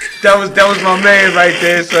that was my man right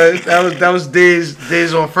there. So that was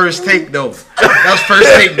Diz on First Take though. That was First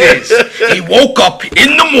Take Diz. He woke up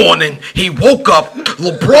in the morning. He woke up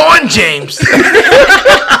LeBron James.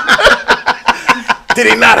 Did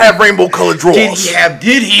he not have rainbow colored drawers?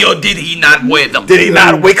 Did he or did he not wear them? Did he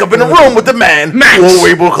not wake up in the room with the man with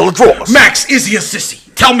rainbow colored drawers? Max, is he a sissy?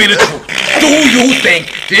 Tell me the truth. Do you think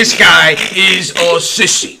this guy is a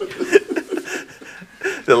sissy?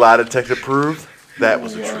 The lie detector proved that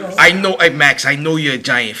was the truth. I know, Max, I know you're a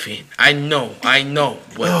Giant fan. I know.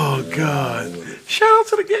 But, oh, God. Shout out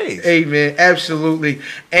to the gays. Hey, man, absolutely.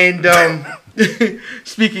 And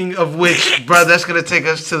speaking of which, brother, that's going to take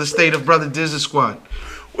us to the state of Brother Diz's squad.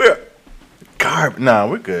 Garbage. Nah,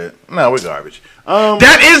 we're good. No, we're garbage.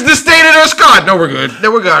 That is the state of their squad. No, we're good.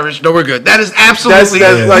 No, we're garbage. No, we're good. That is absolutely.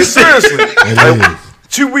 That's like seriously. Like,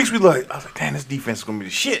 2 weeks we I was like, damn, this defense is gonna be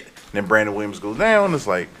the shit. And then Brandon Williams goes down. It's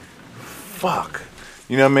like, fuck.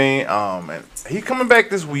 You know what I mean? And he coming back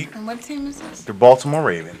this week. And what team is this? The Baltimore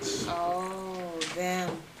Ravens. Oh,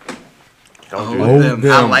 damn. Don't do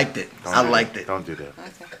that. I liked it. I liked it. Don't do that.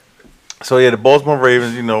 Okay. So yeah, the Baltimore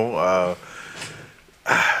Ravens. You know,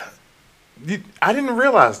 I didn't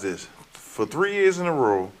realize this. For 3 years in a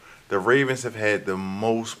row, the Ravens have had the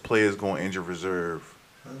most players going injured reserve.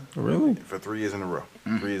 Really? For 3 years in a row.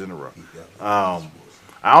 3 years in a row. I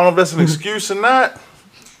don't know if that's an excuse or not.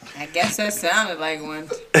 I guess that sounded like one.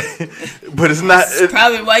 But it's not. That's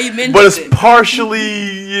probably why you mentioned it. But it's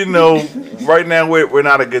partially, you know, right now we're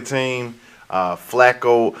not a good team.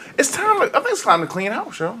 Flacco. It's time. I think it's time to clean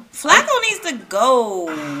house, yo. Flacco needs to go.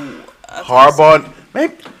 Harbaugh.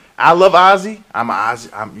 Maybe. I love Ozzie. I'm an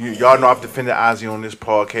Ozzie. Y'all know I've defended Ozzie on this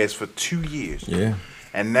podcast for 2 years. Yeah.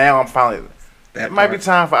 And now I'm finally. It might be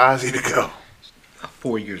time for Ozzie to go.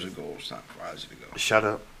 4 years ago, it was time for Ozzie to go. Shut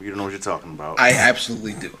up. You don't know what you're talking about. I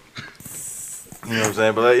absolutely do. You know what I'm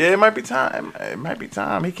saying? But yeah, it might be time. It might be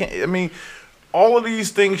time. He can't. I mean, all of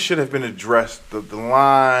these things should have been addressed. The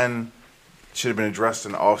line should have been addressed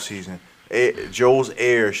in the offseason. Joe's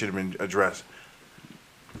air should have been addressed.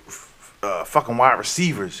 Fucking wide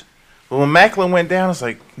receivers. But when Macklin went down, it's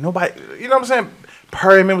like nobody. You know what I'm saying?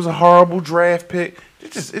 Perryman was a horrible draft pick.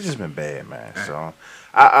 It's just been bad, man. So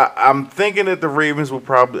I'm thinking that the Ravens will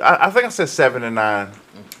probably. I think I said 7-9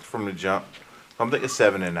 from the jump. I'm thinking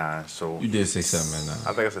 7-9. So you did say 7-9.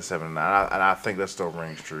 I think I said 7-9, and I think that still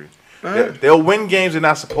rings true. They'll win games they're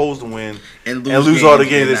not supposed to win, and lose all the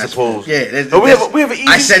games they're supposed. Yeah, we have an easy.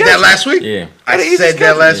 I said schedule. that last week. Yeah, I said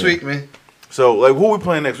that last week, man. So like, who we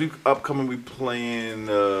playing next week? Upcoming, we playing.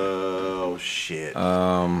 Oh shit.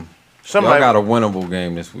 Y'all Somebody got a winnable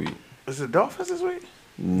game this week. Is it Dolphins this week?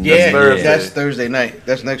 Yeah, Thursday. that's Thursday night.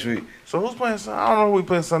 That's next week. So who's playing? I don't know who we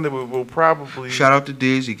playing Sunday, but we'll probably. Shout out to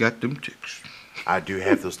Diz. He got them ticks. I do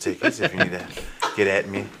have those tickets. If you need to get at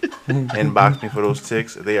me, inbox me for those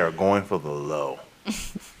tickets. They are going for the low.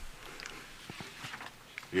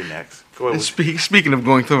 You're next. Go ahead. Speaking of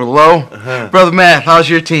going through the low, Brother Matt, how's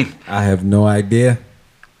your team? I have no idea.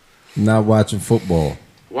 I'm not watching football.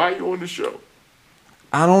 Why are you on the show?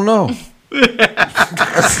 I don't know.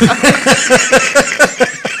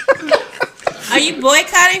 Are you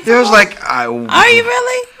boycotting? There's like Are you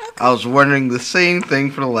really? I was wondering the same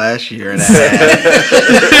thing for the last year and a half.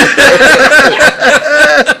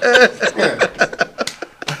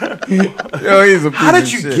 Yo, he's a piece How did of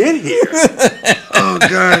you shit. get here? Oh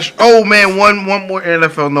gosh. Oh man, one more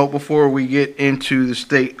NFL note before we get into the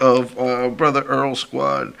state of Brother Earl's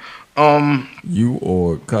squad. You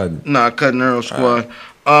or Cutting? Nah, Cutting Earl's squad.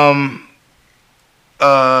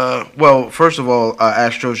 Well, first of all,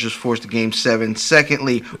 Astros just forced a Game 7.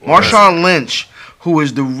 Secondly, Marshawn Lynch, who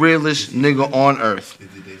is the realest nigga on earth.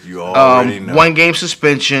 You already know. 1 game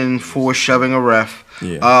suspension for shoving a ref.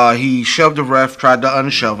 Yeah. He shoved a ref, tried to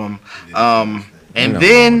unshove him. And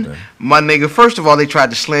then, my nigga, first of all, they tried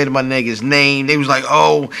to slander my nigga's name. They was like,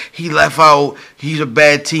 oh, he left out. He's a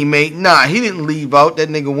bad teammate. Nah, he didn't leave out. That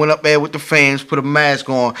nigga went up there with the fans, put a mask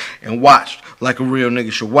on, and watched like a real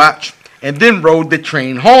nigga should watch. And then rode the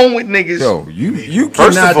train home with niggas. Yo, you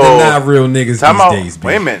First cannot of all, deny real niggas these days,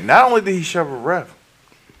 wait a B. minute. Not only did he shove a ref,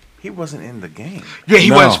 he wasn't in the game. Yeah, he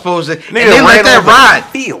No. wasn't supposed to. And Nigga they let ran that over the ride.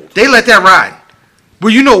 field. They let that ride.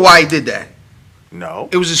 Well, you know why he did that. No.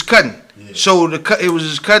 It was his cutting. So it was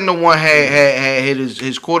his cutting. The one had hit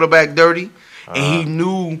his quarterback dirty, and he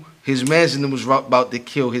knew his man was about to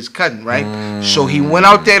kill his cousin, right? So he went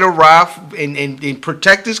out there to ride and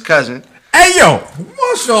protect his cousin. Hey, yo,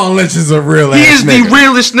 Marshawn Lynch is a real He ass is nigga. the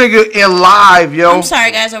realest nigga alive, yo. I'm sorry,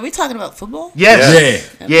 guys. Are we talking about football? Yes.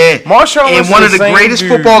 Yeah. Marshawn Lynch And one is of the same greatest dude.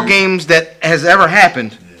 football games that has ever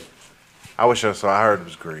happened. I wish I saw. I heard it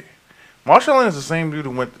was great. Marshawn Lynch is the same dude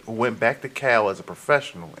who went back to Cal as a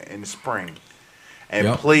professional in the spring,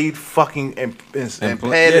 and played fucking and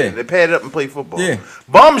padded up and played football. Yeah.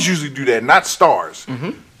 Bums usually do that, not stars.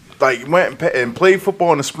 Like went and played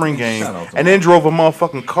football in the spring game, and then drove a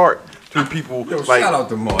motherfucking cart through people. Yo, like, shout out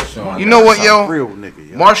to Marshawn. You know what, yo? Real nigga,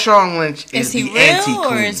 yo. Marshawn Lynch Is he the real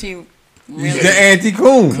anti-coon. or is he really? He's the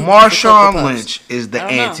anti-coon. Marshawn Lynch is the I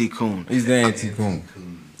don't know. anti-coon. He's the anti-coon.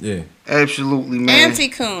 Yeah. Absolutely, man.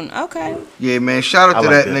 Anti-coon. Okay. Yeah, man. Shout out to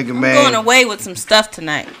like that that. nigga, I'm man. going away with some stuff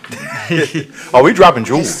tonight. Oh, we dropping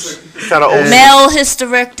jewels. Shout out Male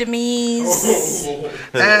hysterectomies.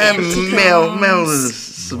 And male is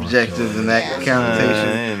subjective in that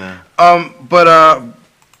connotation. you know. But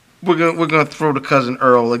we're gonna throw the cousin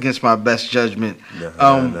Earl against my best judgment.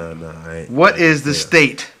 No. What is the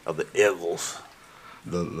state of the Eagles?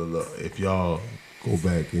 Look, if y'all go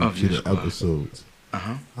back into the episodes,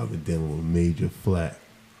 I've been dealing with major flack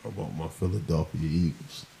about my Philadelphia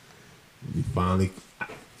Eagles. We finally,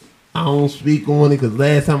 I don't speak on it because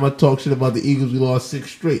last time I talked shit about the Eagles, we lost 6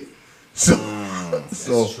 straight. So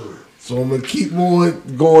I'm gonna keep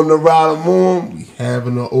on going the route I'm on. We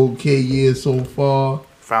having an okay year so far.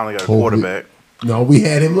 Finally got a quarterback. No, we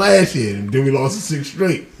had him last year, and then we lost 6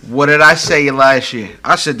 straight. What did I say last year?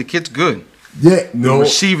 I said the kid's good. Yeah, no. The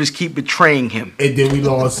receivers keep betraying him. And then we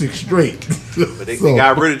lost 6 straight. But they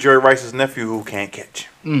got rid of Jerry Rice's nephew who can't catch.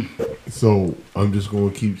 So I'm just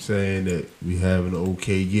going to keep saying that we have an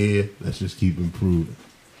okay year. Let's just keep improving.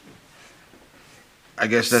 I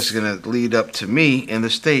guess that's going to lead up to me in the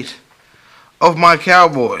state of my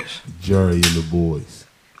Cowboys. Jerry and the boys.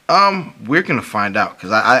 We're going to find out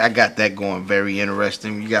because I got that going very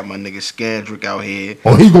interesting. You got my nigga Scandrick out here.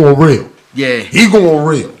 Oh, he going real. Yeah. He going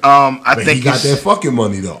real. I think he got that fucking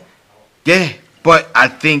money though. Yeah, but I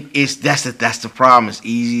think that's the problem. It's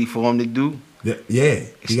easy for him to do. Yeah.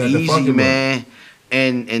 It's easy, man.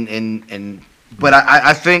 And but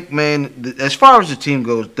I think, man, as far as the team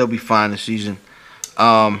goes, they'll be fine this season.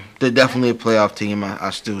 They're definitely a playoff team. I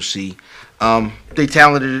still see. They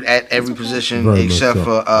talented at every position Very except much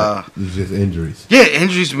so. for it's just injuries. Yeah,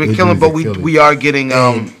 injuries have been killing, but we are getting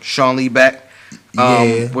Sean Lee back.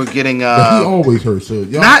 We're getting but he always hurt. So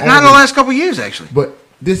not in the last couple of years actually. But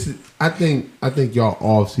this is I think y'all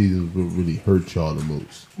off seasons will really hurt y'all the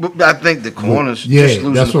most. But I think the corners, yeah, just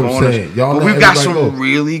losing that's the what corners. I'm saying. Y'all but we've got some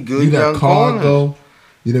really good you young Carr corners. go,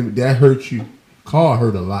 you know that hurt you. Carr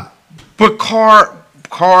hurt a lot. But Carr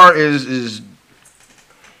is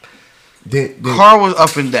Carr was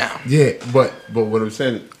up and down. Yeah, but what I'm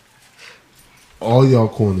saying, all y'all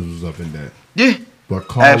corners was up and down. Yeah, but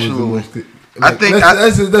Carr absolutely. was the most. Like,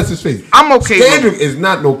 that's his face. I'm okay. Scandrick is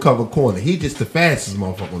not no cover corner. He just the fastest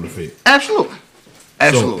motherfucker on the field. Absolutely.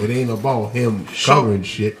 So it ain't about him covering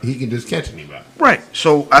shit. He can just catch anybody. Right.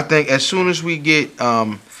 So I think as soon as we can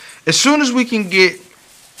get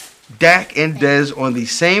Dak and Dez on the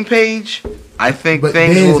same page, I think but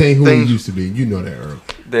things Dez will. Ain't who he used to be. You know that, Earl.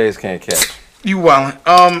 Dez can't catch. You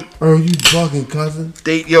wildin'. Earl, you bugging, cousin.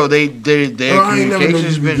 Their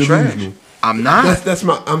communication's been trash. I'm not.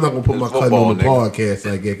 I'm not gonna put my cousin on the podcast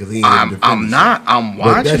like that because he ain't. I'm not. I'm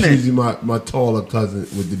watching that's usually my taller cousin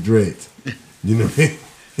with the dreads. You know what I mean?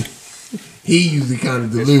 He usually kind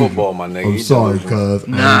of delusional. It's football, my nigga. I'm sorry, cuz. I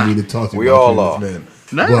didn't mean to talk to you. We all are.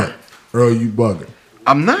 But Earl, you bugging.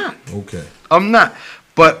 I'm not. Okay. I'm not.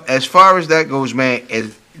 But as far as that goes, man,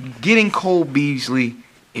 as getting Cole Beasley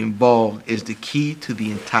involved is the key to the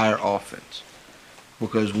entire offense.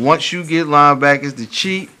 Because once you get linebackers to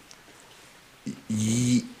cheat.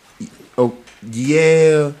 Yeah,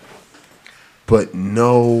 but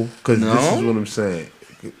no, because this is what I'm saying.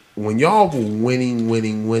 When y'all were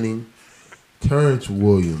winning, Terrence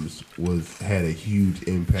Williams had a huge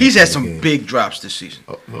impact. He's had some big drops this season.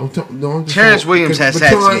 Terrence Williams has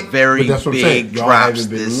had some very big drops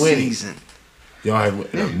this season. Y'all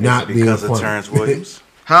have not been because of Terrence Williams,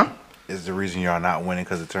 huh? Is the reason y'all not winning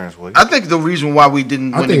because of Terrence Williams? I think the reason why we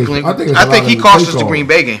didn't win the Green, I think he cost us the Green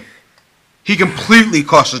Bay game. He completely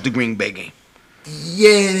cost us the Green Bay game.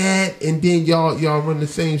 Yeah, that, and then y'all run the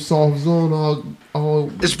same soft zone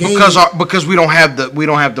all. It's game. because we don't have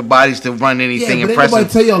the bodies to run anything impressive. Nobody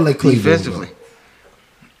tell y'all like defensively.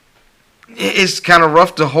 It's kind of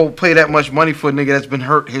rough to play that much money for a nigga that's been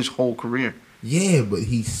hurt his whole career. Yeah, but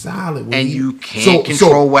he's solid. And you can't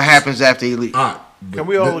control what happens after he leaves. Can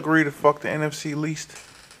we all agree to fuck the NFC least?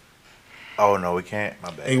 Oh no, we can't. My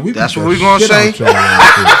bad. Hey, that's what we're gonna say.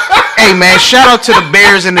 Hey man, shout out to the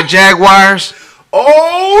Bears and the Jaguars.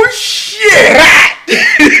 Oh shit!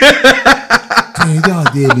 Damn,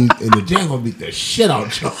 y'all did, and the Jaguars beat the shit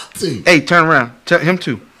out y'all too. Hey, turn around. Him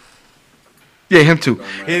too. Yeah, him too.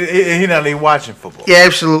 He not even watching football. Yeah,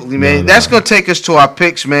 absolutely, man. That's gonna take us to our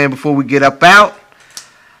picks, man. Before we get up out,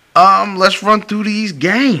 let's run through these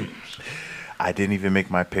games. I didn't even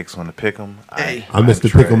make my picks on the pick'em. I missed the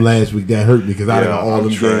pick'em last week. That hurt me because I got all them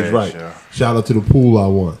games right. Yeah. Shout out to the pool I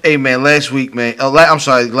won. Hey man, last week, man.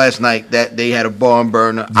 Last night that they had a barn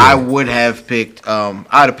burner. Yeah. I would have picked. I'd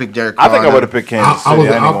have picked Derek Carr. I think I would have picked Kansas City.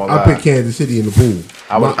 I picked Kansas City in the pool.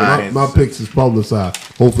 My picks is publicized.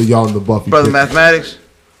 Hopefully y'all in the Buffy. Brother Mathematics.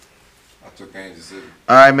 I took Kansas City.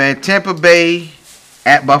 All right, man. Tampa Bay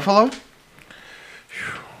at Buffalo.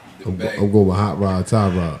 I'm going with Hot Rod,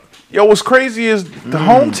 Tie Rod. Yo, what's crazy is the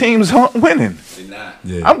home teams aren't winning. They're not.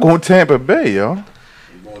 Yeah. I'm going Tampa Bay, yo. I'm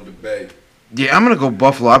going to Bay. Yeah, I'm gonna go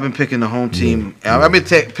Buffalo. I've been picking the home team. I've been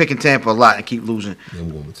picking Tampa a lot and keep losing. Yeah, I'm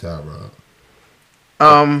going with Tyrod.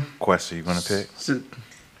 Kqwess, you gonna pick?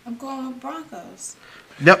 I'm going with Broncos.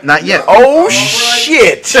 Nope, not yet. Oh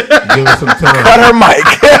shit! Give her some time. Cut her mic.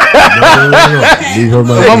 No. Leave her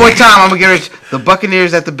mic. One more time. I'm gonna get it. The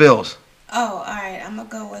Buccaneers at the Bills. Oh, all right. I'm gonna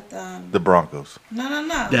go with The Broncos.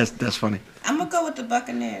 No. That's funny. I'm gonna go with the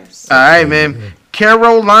Buccaneers. All right, man.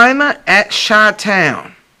 Carolina at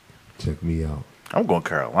Chi-Town. Check me out. I'm going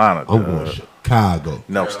Carolina. I'm going Chicago.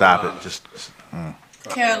 No, stop it. Just.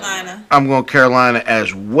 Carolina. I'm going Carolina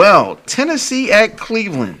as well. Tennessee at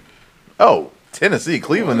Cleveland. Oh, Tennessee.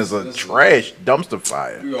 Cleveland is a trash dumpster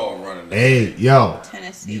fire. We all running. Hey, yo.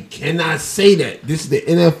 Tennessee. You cannot say that. This is the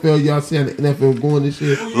NFL. Y'all see how the NFL going this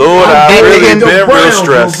year? Lord, I've really been real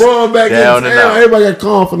stressed. LeBron back Down in and town. out. Everybody got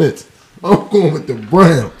confidence. I'm going with the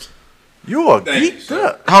Browns. You are geeked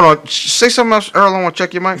up. Hold on. Say something else, Earl. I want to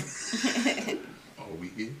check your mic.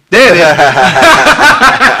 weekend. There it is.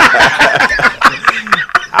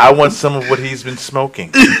 I want some of what he's been smoking.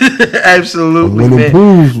 Absolutely,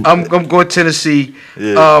 man. I'm going Tennessee.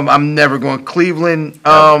 Yeah. I'm never going Cleveland.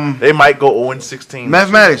 They might go 0-16.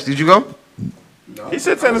 Mathematics. Did you go? He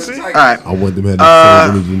said Tennessee. All right. I want them to have the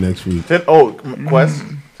same energy next week.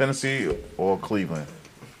 Kqwess, Tennessee or Cleveland?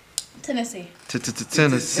 Tennessee.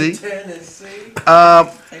 Tennessee.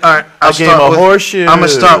 All right. I'm gonna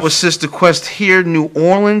start with Sister Kqwess here. New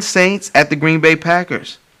Orleans Saints at the Green Bay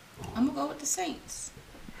Packers. I'm gonna go with the Saints.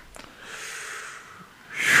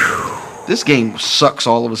 This game sucks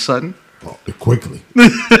all of a sudden. Quickly.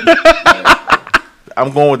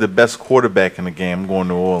 I'm going with the best quarterback in the game. I'm going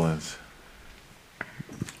New Orleans.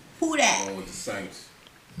 Who that? I'm going with the Saints.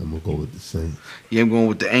 I'm going to go with the Saints. Yeah, I'm going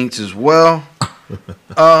with the Aints as well.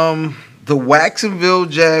 The Jacksonville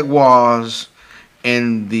Jaguars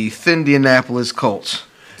and the Indianapolis Colts.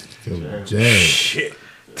 Shit.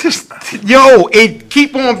 Yo, it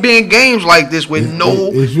keep on being games like this where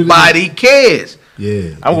nobody cares.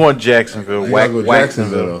 Yeah. I'm going Jacksonville.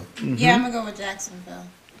 Jacksonville. Mm-hmm. Yeah, I'm gonna go with Jacksonville.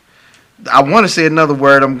 I want to say another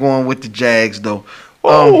word. I'm going with the Jags though.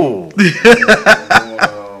 Oh.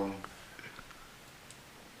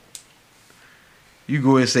 You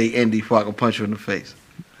go ahead and say Indy before I can punch you in the face.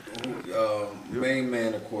 Main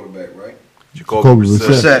man, the quarterback, right? Jacoby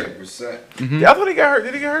Brissett. Brissett. Yeah, I thought he got hurt.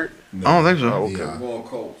 Did he get hurt? No. I don't think so. Oh, okay. I'm going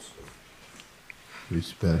Colts.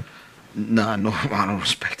 Respect. Nah, no, I don't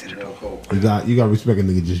respect it at all. You got respect a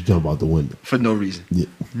nigga just jump out the window. For no reason. Yeah.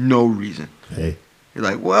 No reason. Hey. You're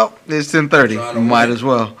like, well, it's 10:30. Might as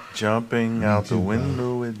well. Jumping out the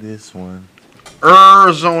window with this one.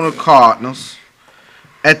 Arizona Cardinals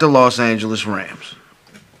at the Los Angeles Rams.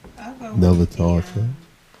 Never thought so.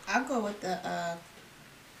 I'll go with the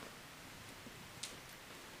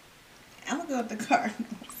I'm gonna go with the Cardinals.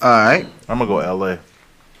 All right. I'm gonna go LA. I'm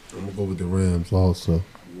gonna go with the Rams also.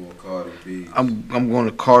 I'm going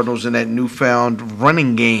to Cardinals in that newfound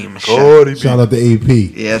running game. Shout out to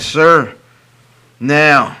AP. Yes, sir.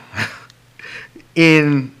 Now,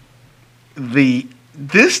 in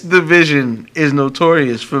this division is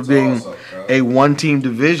notorious for being a one-team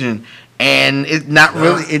division, and it's not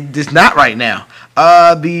really. It's not right now.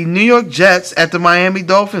 The New York Jets at the Miami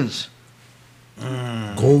Dolphins.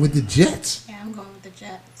 Going with the Jets. Yeah, I'm going with the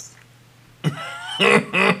Jets.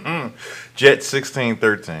 Jets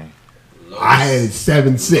 16-13. I had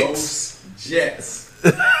 7-6. Jets.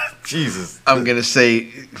 Jesus. I'm gonna say.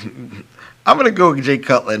 I'm gonna go with Jay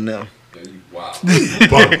Cutler now. Wow.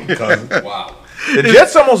 Wow. The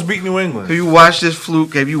Jets almost beat New England. Have you watched this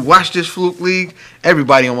fluke? Have you watched this fluke league?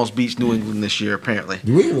 Everybody almost beats New England this year, apparently.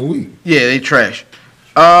 New England weak. Yeah, they trash.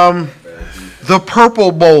 The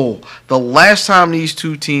Purple Bowl. The last time these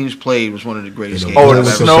two teams played was one of the greatest games. Oh, I've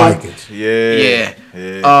the ever snow. seen. Yeah.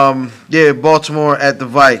 Yeah, Baltimore at the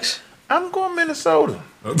Vikes. I'm going Minnesota.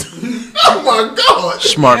 Oh my God!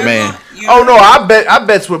 Smart man. Oh no, I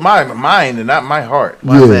bets with my mind and not my heart.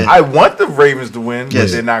 Yeah. I want the Ravens to win, but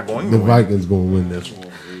they're not going to The win. Vikings gonna win this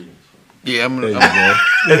one. Yeah, I'm gonna.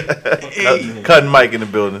 Cutting Mike in the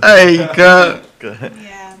building. Hey, cut.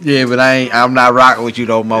 Yeah. Yeah, but I'm not rocking with you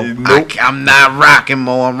though, Mo. Nope. I'm not rocking,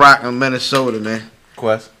 Mo. I'm rocking Minnesota, man.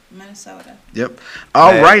 Kqwess. Minnesota. Yep.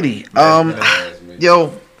 Alrighty.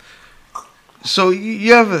 Yo. So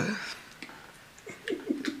you ever,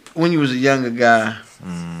 when you was a younger guy,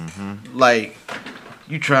 like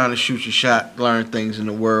you trying to shoot your shot, learn things in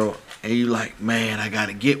the world, and you like, man, I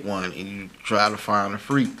gotta get one, and you try to find a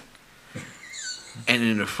freak, and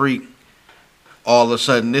then the freak all of a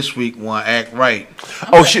sudden this week want to act right.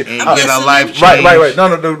 Oh shit! And get our life changed. Right.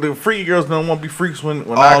 No, the freaky girls don't want to be freaks when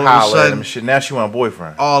I holler at them and shit. Now she want a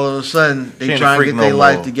boyfriend. All of a sudden they trying to get their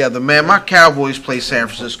life together. Man, my Cowboys play San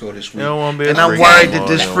Francisco this week, and I'm worried that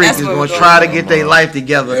this freak is going to try to get their life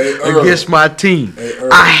together against my team.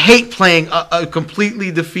 I hate playing completely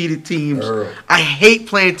defeated teams. I hate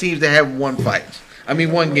playing teams that have won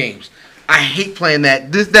games. I hate playing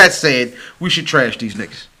that. That said, we should trash these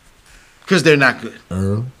niggas. Because they're not good.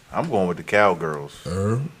 Earl. I'm going with the Cowgirls.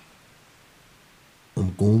 Earl.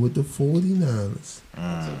 I'm going with the 49ers.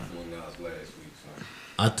 I took 49ers last week, son.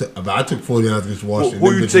 I took 49ers against Washington.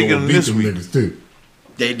 Who you taking this week? Too.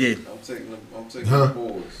 They did. I'm taking the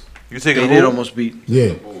boys. You taking they the did almost beat.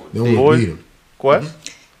 Yeah. They almost beat them. Kqwess?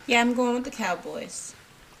 Yeah, I'm going with the Cowboys.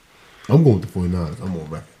 I'm going with the 49ers. I'm on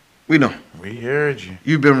record. We know. We heard you.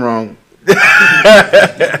 You've been wrong. When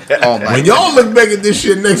y'all look back at this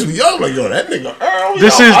shit next week, y'all like, yo, that nigga Earl.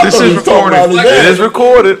 This is recorded. It is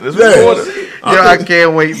recorded. It's recorded. Yo, I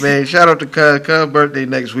can't wait, man. Shout out to Cuz birthday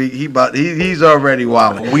next week. He's already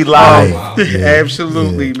wilding. We live.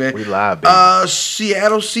 Absolutely, man. We live, baby.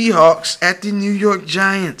 Seattle Seahawks at the New York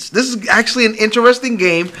Giants. This is actually an interesting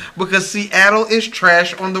game because Seattle is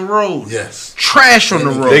trash on the road. Yes. Trash on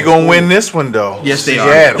the road. They gonna win this one though. Yes, they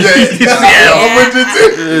Seattle. are.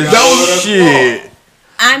 Yeah. Shit.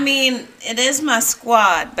 I mean, it is my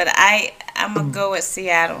squad, but I'm going to go with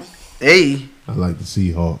Seattle. Hey. I like the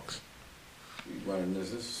Seahawks. We running this.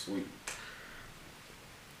 This is sweet.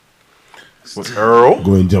 With Earl?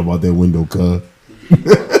 Go ahead and jump out that window, cuz. He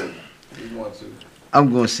want to.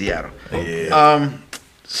 I'm going Seattle. Yeah.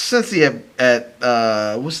 Cincy at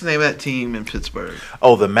what's the name of that team in Pittsburgh?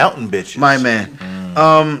 Oh, the Mountain Bitches. My man.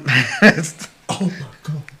 Oh my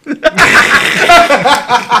god.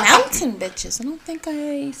 Mountain bitches. I don't think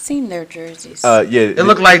I seen their jerseys. Yeah. It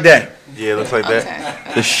looked like that. Yeah, it looks like that.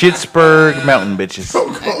 Okay. The Schittsburg Mountain Bitches.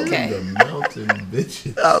 Okay. The mountain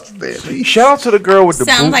bitches. Outstanding. Shout out to the girl with the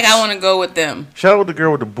Sounds boots. like I want to go with them. Shout out to the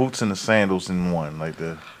girl with the boots and the sandals in one, like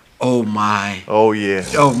the. Oh my. Oh yeah.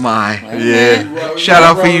 Oh my. Yeah. Shout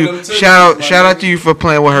out for you. Shout out to you for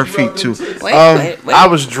playing with her feet too. Wait. I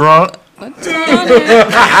was drunk. What's going on?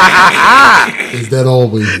 Is that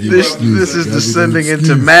always your excuse? This is That's a descending good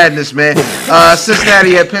into excuse. madness, man.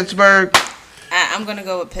 Cincinnati at Pittsburgh. I'm going to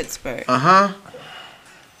go with Pittsburgh.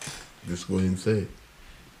 Just go ahead and say it.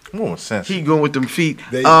 I'm going with Cincinnati. He going with them feet.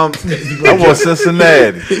 I'm going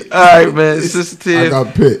Cincinnati. All right, man. Sensitive. I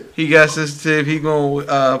got Pitt. He got sensitive. He going with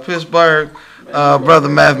Pittsburgh. Brother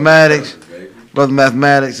Mathematics. Brother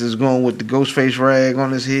Mathematics is going with the Ghostface rag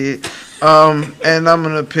on his head. And I'm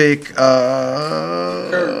gonna pick.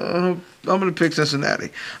 I'm gonna pick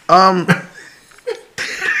Cincinnati. I'm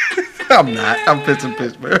not. I'm picking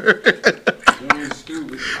Pittsburgh.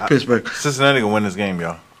 Pittsburgh. Cincinnati gonna win this game,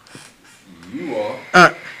 y'all. You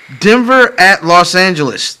are. Denver at Los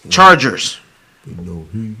Angeles Chargers. We know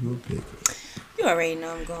who you're picking. You already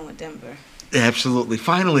know I'm going with Denver. Absolutely.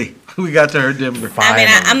 Finally, we got to her Denver.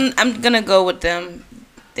 I mean, I'm going to go with them.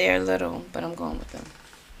 They're little, but I'm going with them.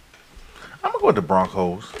 I'm gonna go with the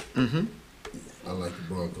Broncos. Mm-hmm. I like the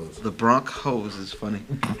Broncos. The Broncos is funny.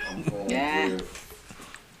 I'm going with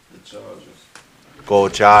the Chargers. Go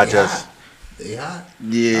Chargers. They hot.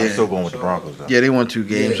 Yeah. I'm still going with the Broncos though. Yeah, they won 2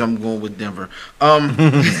 games. Yeah. I'm going with Denver.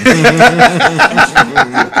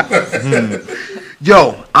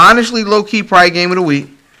 Yo, honestly, low key, probably game of the week.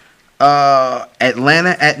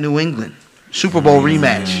 Atlanta at New England, Super Bowl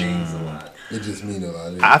rematch. It just mean a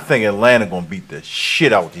lot. I think Atlanta gonna beat the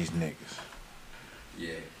shit out these niggas.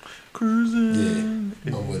 Yeah. Cruising.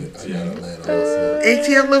 Yeah. I'm with it. I got Atlanta also.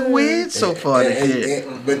 ATL look weird so far this year.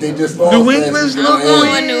 But they just New England's look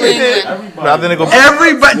weird. New England.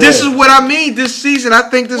 Everybody, this is what I mean. This season, I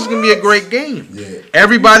think this is gonna be a great game. Yeah.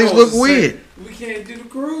 Everybody's look weird. We can't do the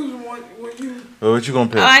cruise when you. What you gonna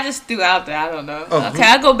pick? Oh, I just threw out there. I don't know. Okay,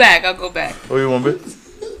 I'll go back. What you want to pick?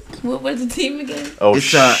 What was the team again? Oh It's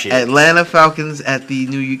shit! Atlanta Falcons at the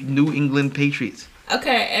New England Patriots.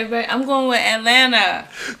 Okay, everybody, I'm going with Atlanta.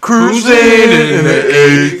 Cruising in the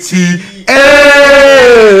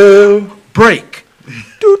ATL. Break.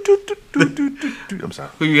 I'm sorry.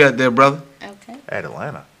 Who you got there, brother? Okay. At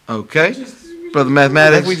Atlanta. Okay. Brother I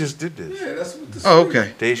Mathematics. think we just did this. Yeah, that's what this. Oh,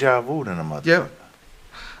 okay. Deja vu in a mother. Yeah.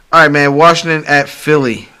 All right, man. Washington at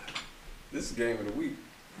Philly. This is game of the week.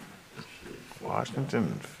 Washington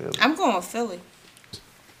and Philly. I'm going with Philly.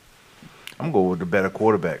 I'm going with the better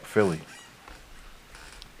quarterback, Philly.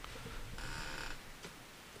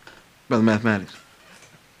 Brother Mathematics.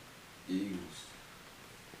 Eagles.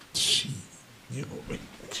 Shit. You know me.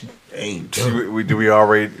 Do we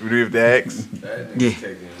already? Do we have to ask? Yeah.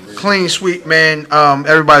 Clean sweep, man.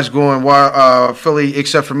 Everybody's going Philly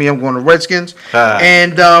except for me. I'm going to Redskins,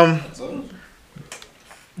 and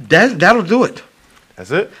that'll do it.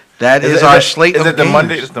 That's it. That is our slate. Is of it the games.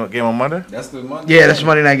 Monday? Is the game on Monday? That's the Monday. Yeah, that's a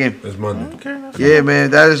Monday night game. That's Monday. Yeah,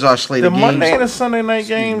 man, that is our slate The of games. Monday and the Sunday night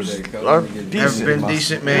games are Have decent. been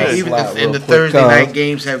decent, man. Yeah, Even slide and real the quick, Thursday cuz. night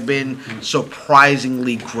games have been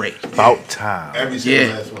surprisingly great. About time. Every single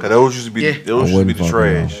Yeah. last one. Cause those used to be Yeah. those used to be the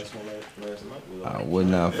trash. I would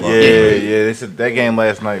not fuck Yeah, with yeah. They said that game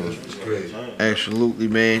last night was Absolutely,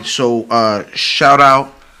 man. So shout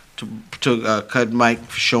out to Cut Mike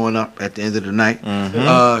for showing up at the end of the night.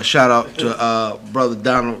 Shout out to brother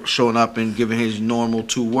Donald showing up and giving his normal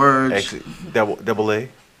 2 words. actually double A.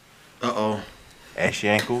 Uh-oh. Ashy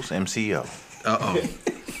ankles, MCO. Uh-oh.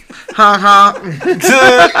 Ha ha.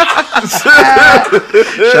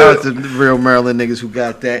 Shout out to the real Maryland niggas who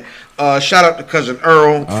got that. Shout out to Cousin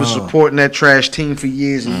Earl for supporting that trash team for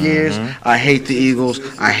years and years. I hate the Eagles.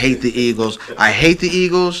 I hate the Eagles. I hate the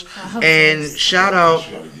Eagles. And shout out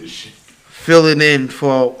filling in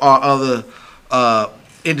for our other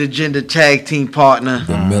intergender tag team partner,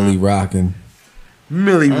 the Millie rocking.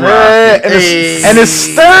 Millie Rock. Yeah, and it's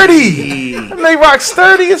sturdy. They rock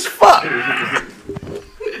sturdy as fuck.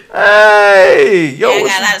 Hey, yo, Yeah, I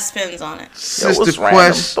what's- got a lot of spins on it. Sister what's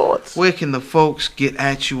random Kqwess, thoughts? where can the folks get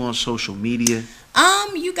at you on social media?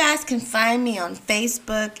 You guys can find me on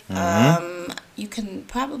Facebook. You can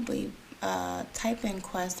probably type in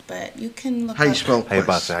Kqwess, but you can look How you up. spell Hey,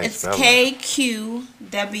 about Kqwess? that. It's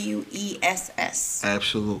KQWESS.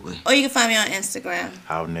 Absolutely. Or you can find me on Instagram.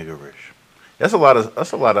 How niggerish. That's a lot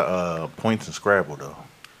of points in Scrabble though.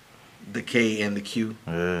 The K and the Q.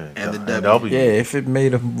 Yeah, And the W. Yeah, if it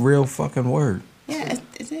made a real fucking word. Yeah,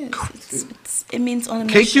 it is. It means on a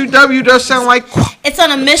mission. KQW does sound like. It's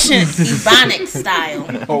on a mission, Ebonic style.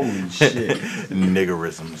 Holy shit.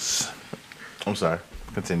 Niggerisms. I'm sorry.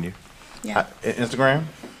 Continue. Yeah. Instagram.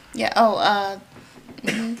 Yeah. Oh.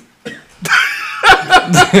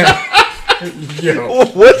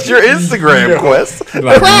 What's your Instagram, Kqwess?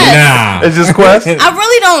 Kqwess. It's just Kqwess. I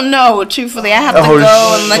really don't know. Truthfully, I have to Oh,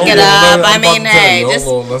 go and look it up. I mean, hey, Hold just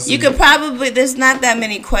on, let's you see. could probably. There's not that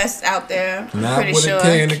many quests out there. I'm Not pretty with sure. a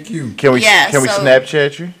K and a Q. Can we Yeah, can we so-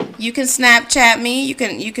 Snapchat you? You can Snapchat me. You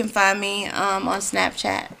can find me on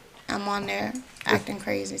Snapchat. I'm on there acting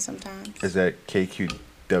crazy sometimes. Is that KQWES?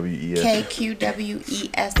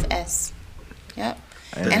 KQWESS. Yep.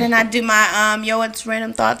 And then I do my Yo It's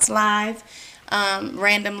Random Thoughts live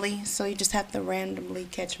randomly, so you just have to randomly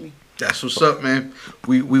catch me. That's what's up, man.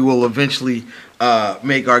 We will eventually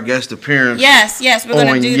make our guest appearance. Yes, we're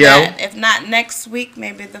gonna On do Yo. that. If not next week,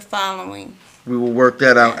 maybe the following. We will work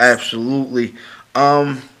that out. Absolutely.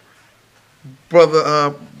 Brother,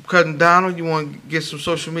 Cousin Donald, you want to get some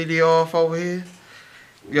social media off over here?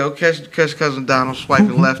 Yo, catch Cousin Donald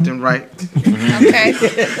swiping left and right. Okay.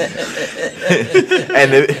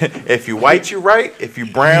 And if you white, you right. If you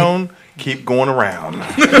brown, keep going around.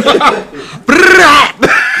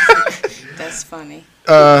 That's funny.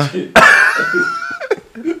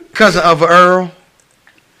 Cousin of Earl.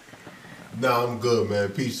 Nah, I'm good, man.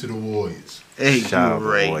 Peace to the Warriors. Hey, Shout out to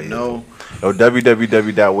great. Warriors. No. Yo,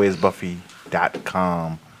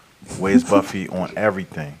 www.where'sbuffy.com. Where's Buffy on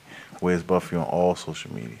everything. Where's Buffy on all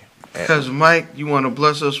social media. Cousin Mike, you want to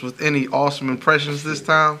bless us with any awesome impressions this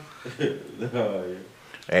time?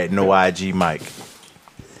 At No IG Mike.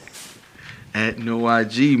 At No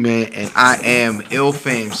IG, man. And I am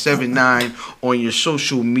IllFam79 on your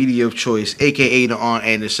social media of choice, a.k.a. the On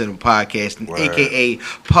Anderson Podcast, and Word. a.k.a.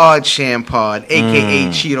 Pod Sham Pod, a.k.a.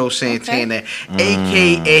 Cheeto Santana,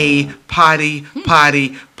 a.k.a. Potty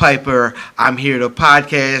Piper. I'm here to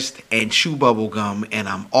podcast and chew bubble gum, and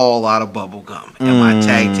I'm all out of bubble gum. And my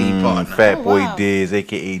tag team partner. Fat Boy wow. Diz,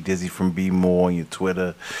 aka Dizzy from B More on your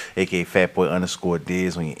Twitter, aka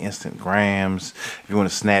Fatboy_Diz on your Instagrams. If you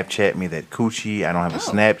want to Snapchat me that coochie, I don't have a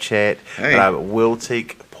Snapchat, Hey. but I will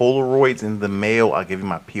take Polaroids in the mail. I'll give you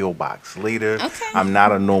my P.O. box later. Okay. I'm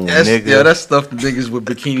not a normal That's, nigga. yeah, that's stuff the niggas with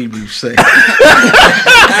bikini boots say.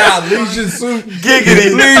 Legion suit.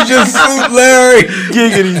 Giggity. Legion suit, Larry.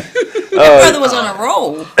 Giggity. That brother was on a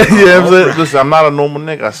roll. Yeah, listen, I'm not a normal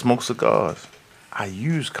nigga. I smoke cigars. I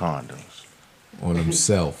use condoms. On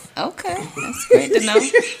himself. Okay, that's great to know.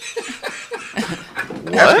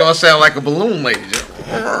 That's gonna sound like a balloon lady.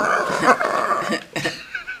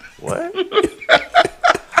 What?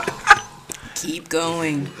 Keep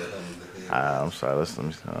going. I'm sorry.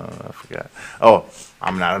 Listen, I forgot. Oh,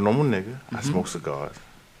 I'm not a normal nigga. I smoke cigars.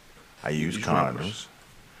 I use condoms.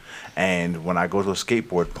 And when I go to a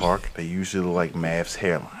skateboard park, they usually look like Mav's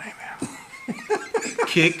hairline.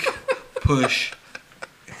 Kick, push,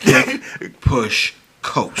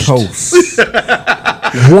 coast.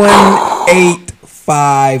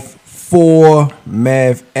 1854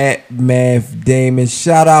 Mav at Mav Damon.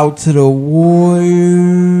 Shout out to the Warrior.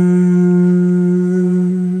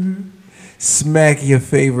 Smack your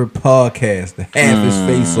favorite podcaster. Half his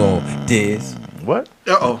face off. Diz. What?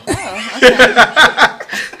 Uh-oh.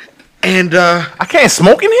 And I can't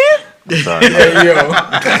smoke in here? Sorry.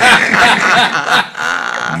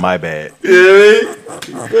 My bad.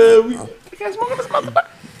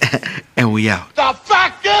 And we out. The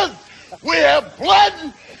fact is, we have bled,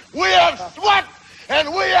 we have sweat, and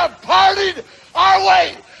we have partied our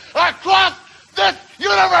way across this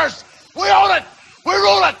universe. We own it.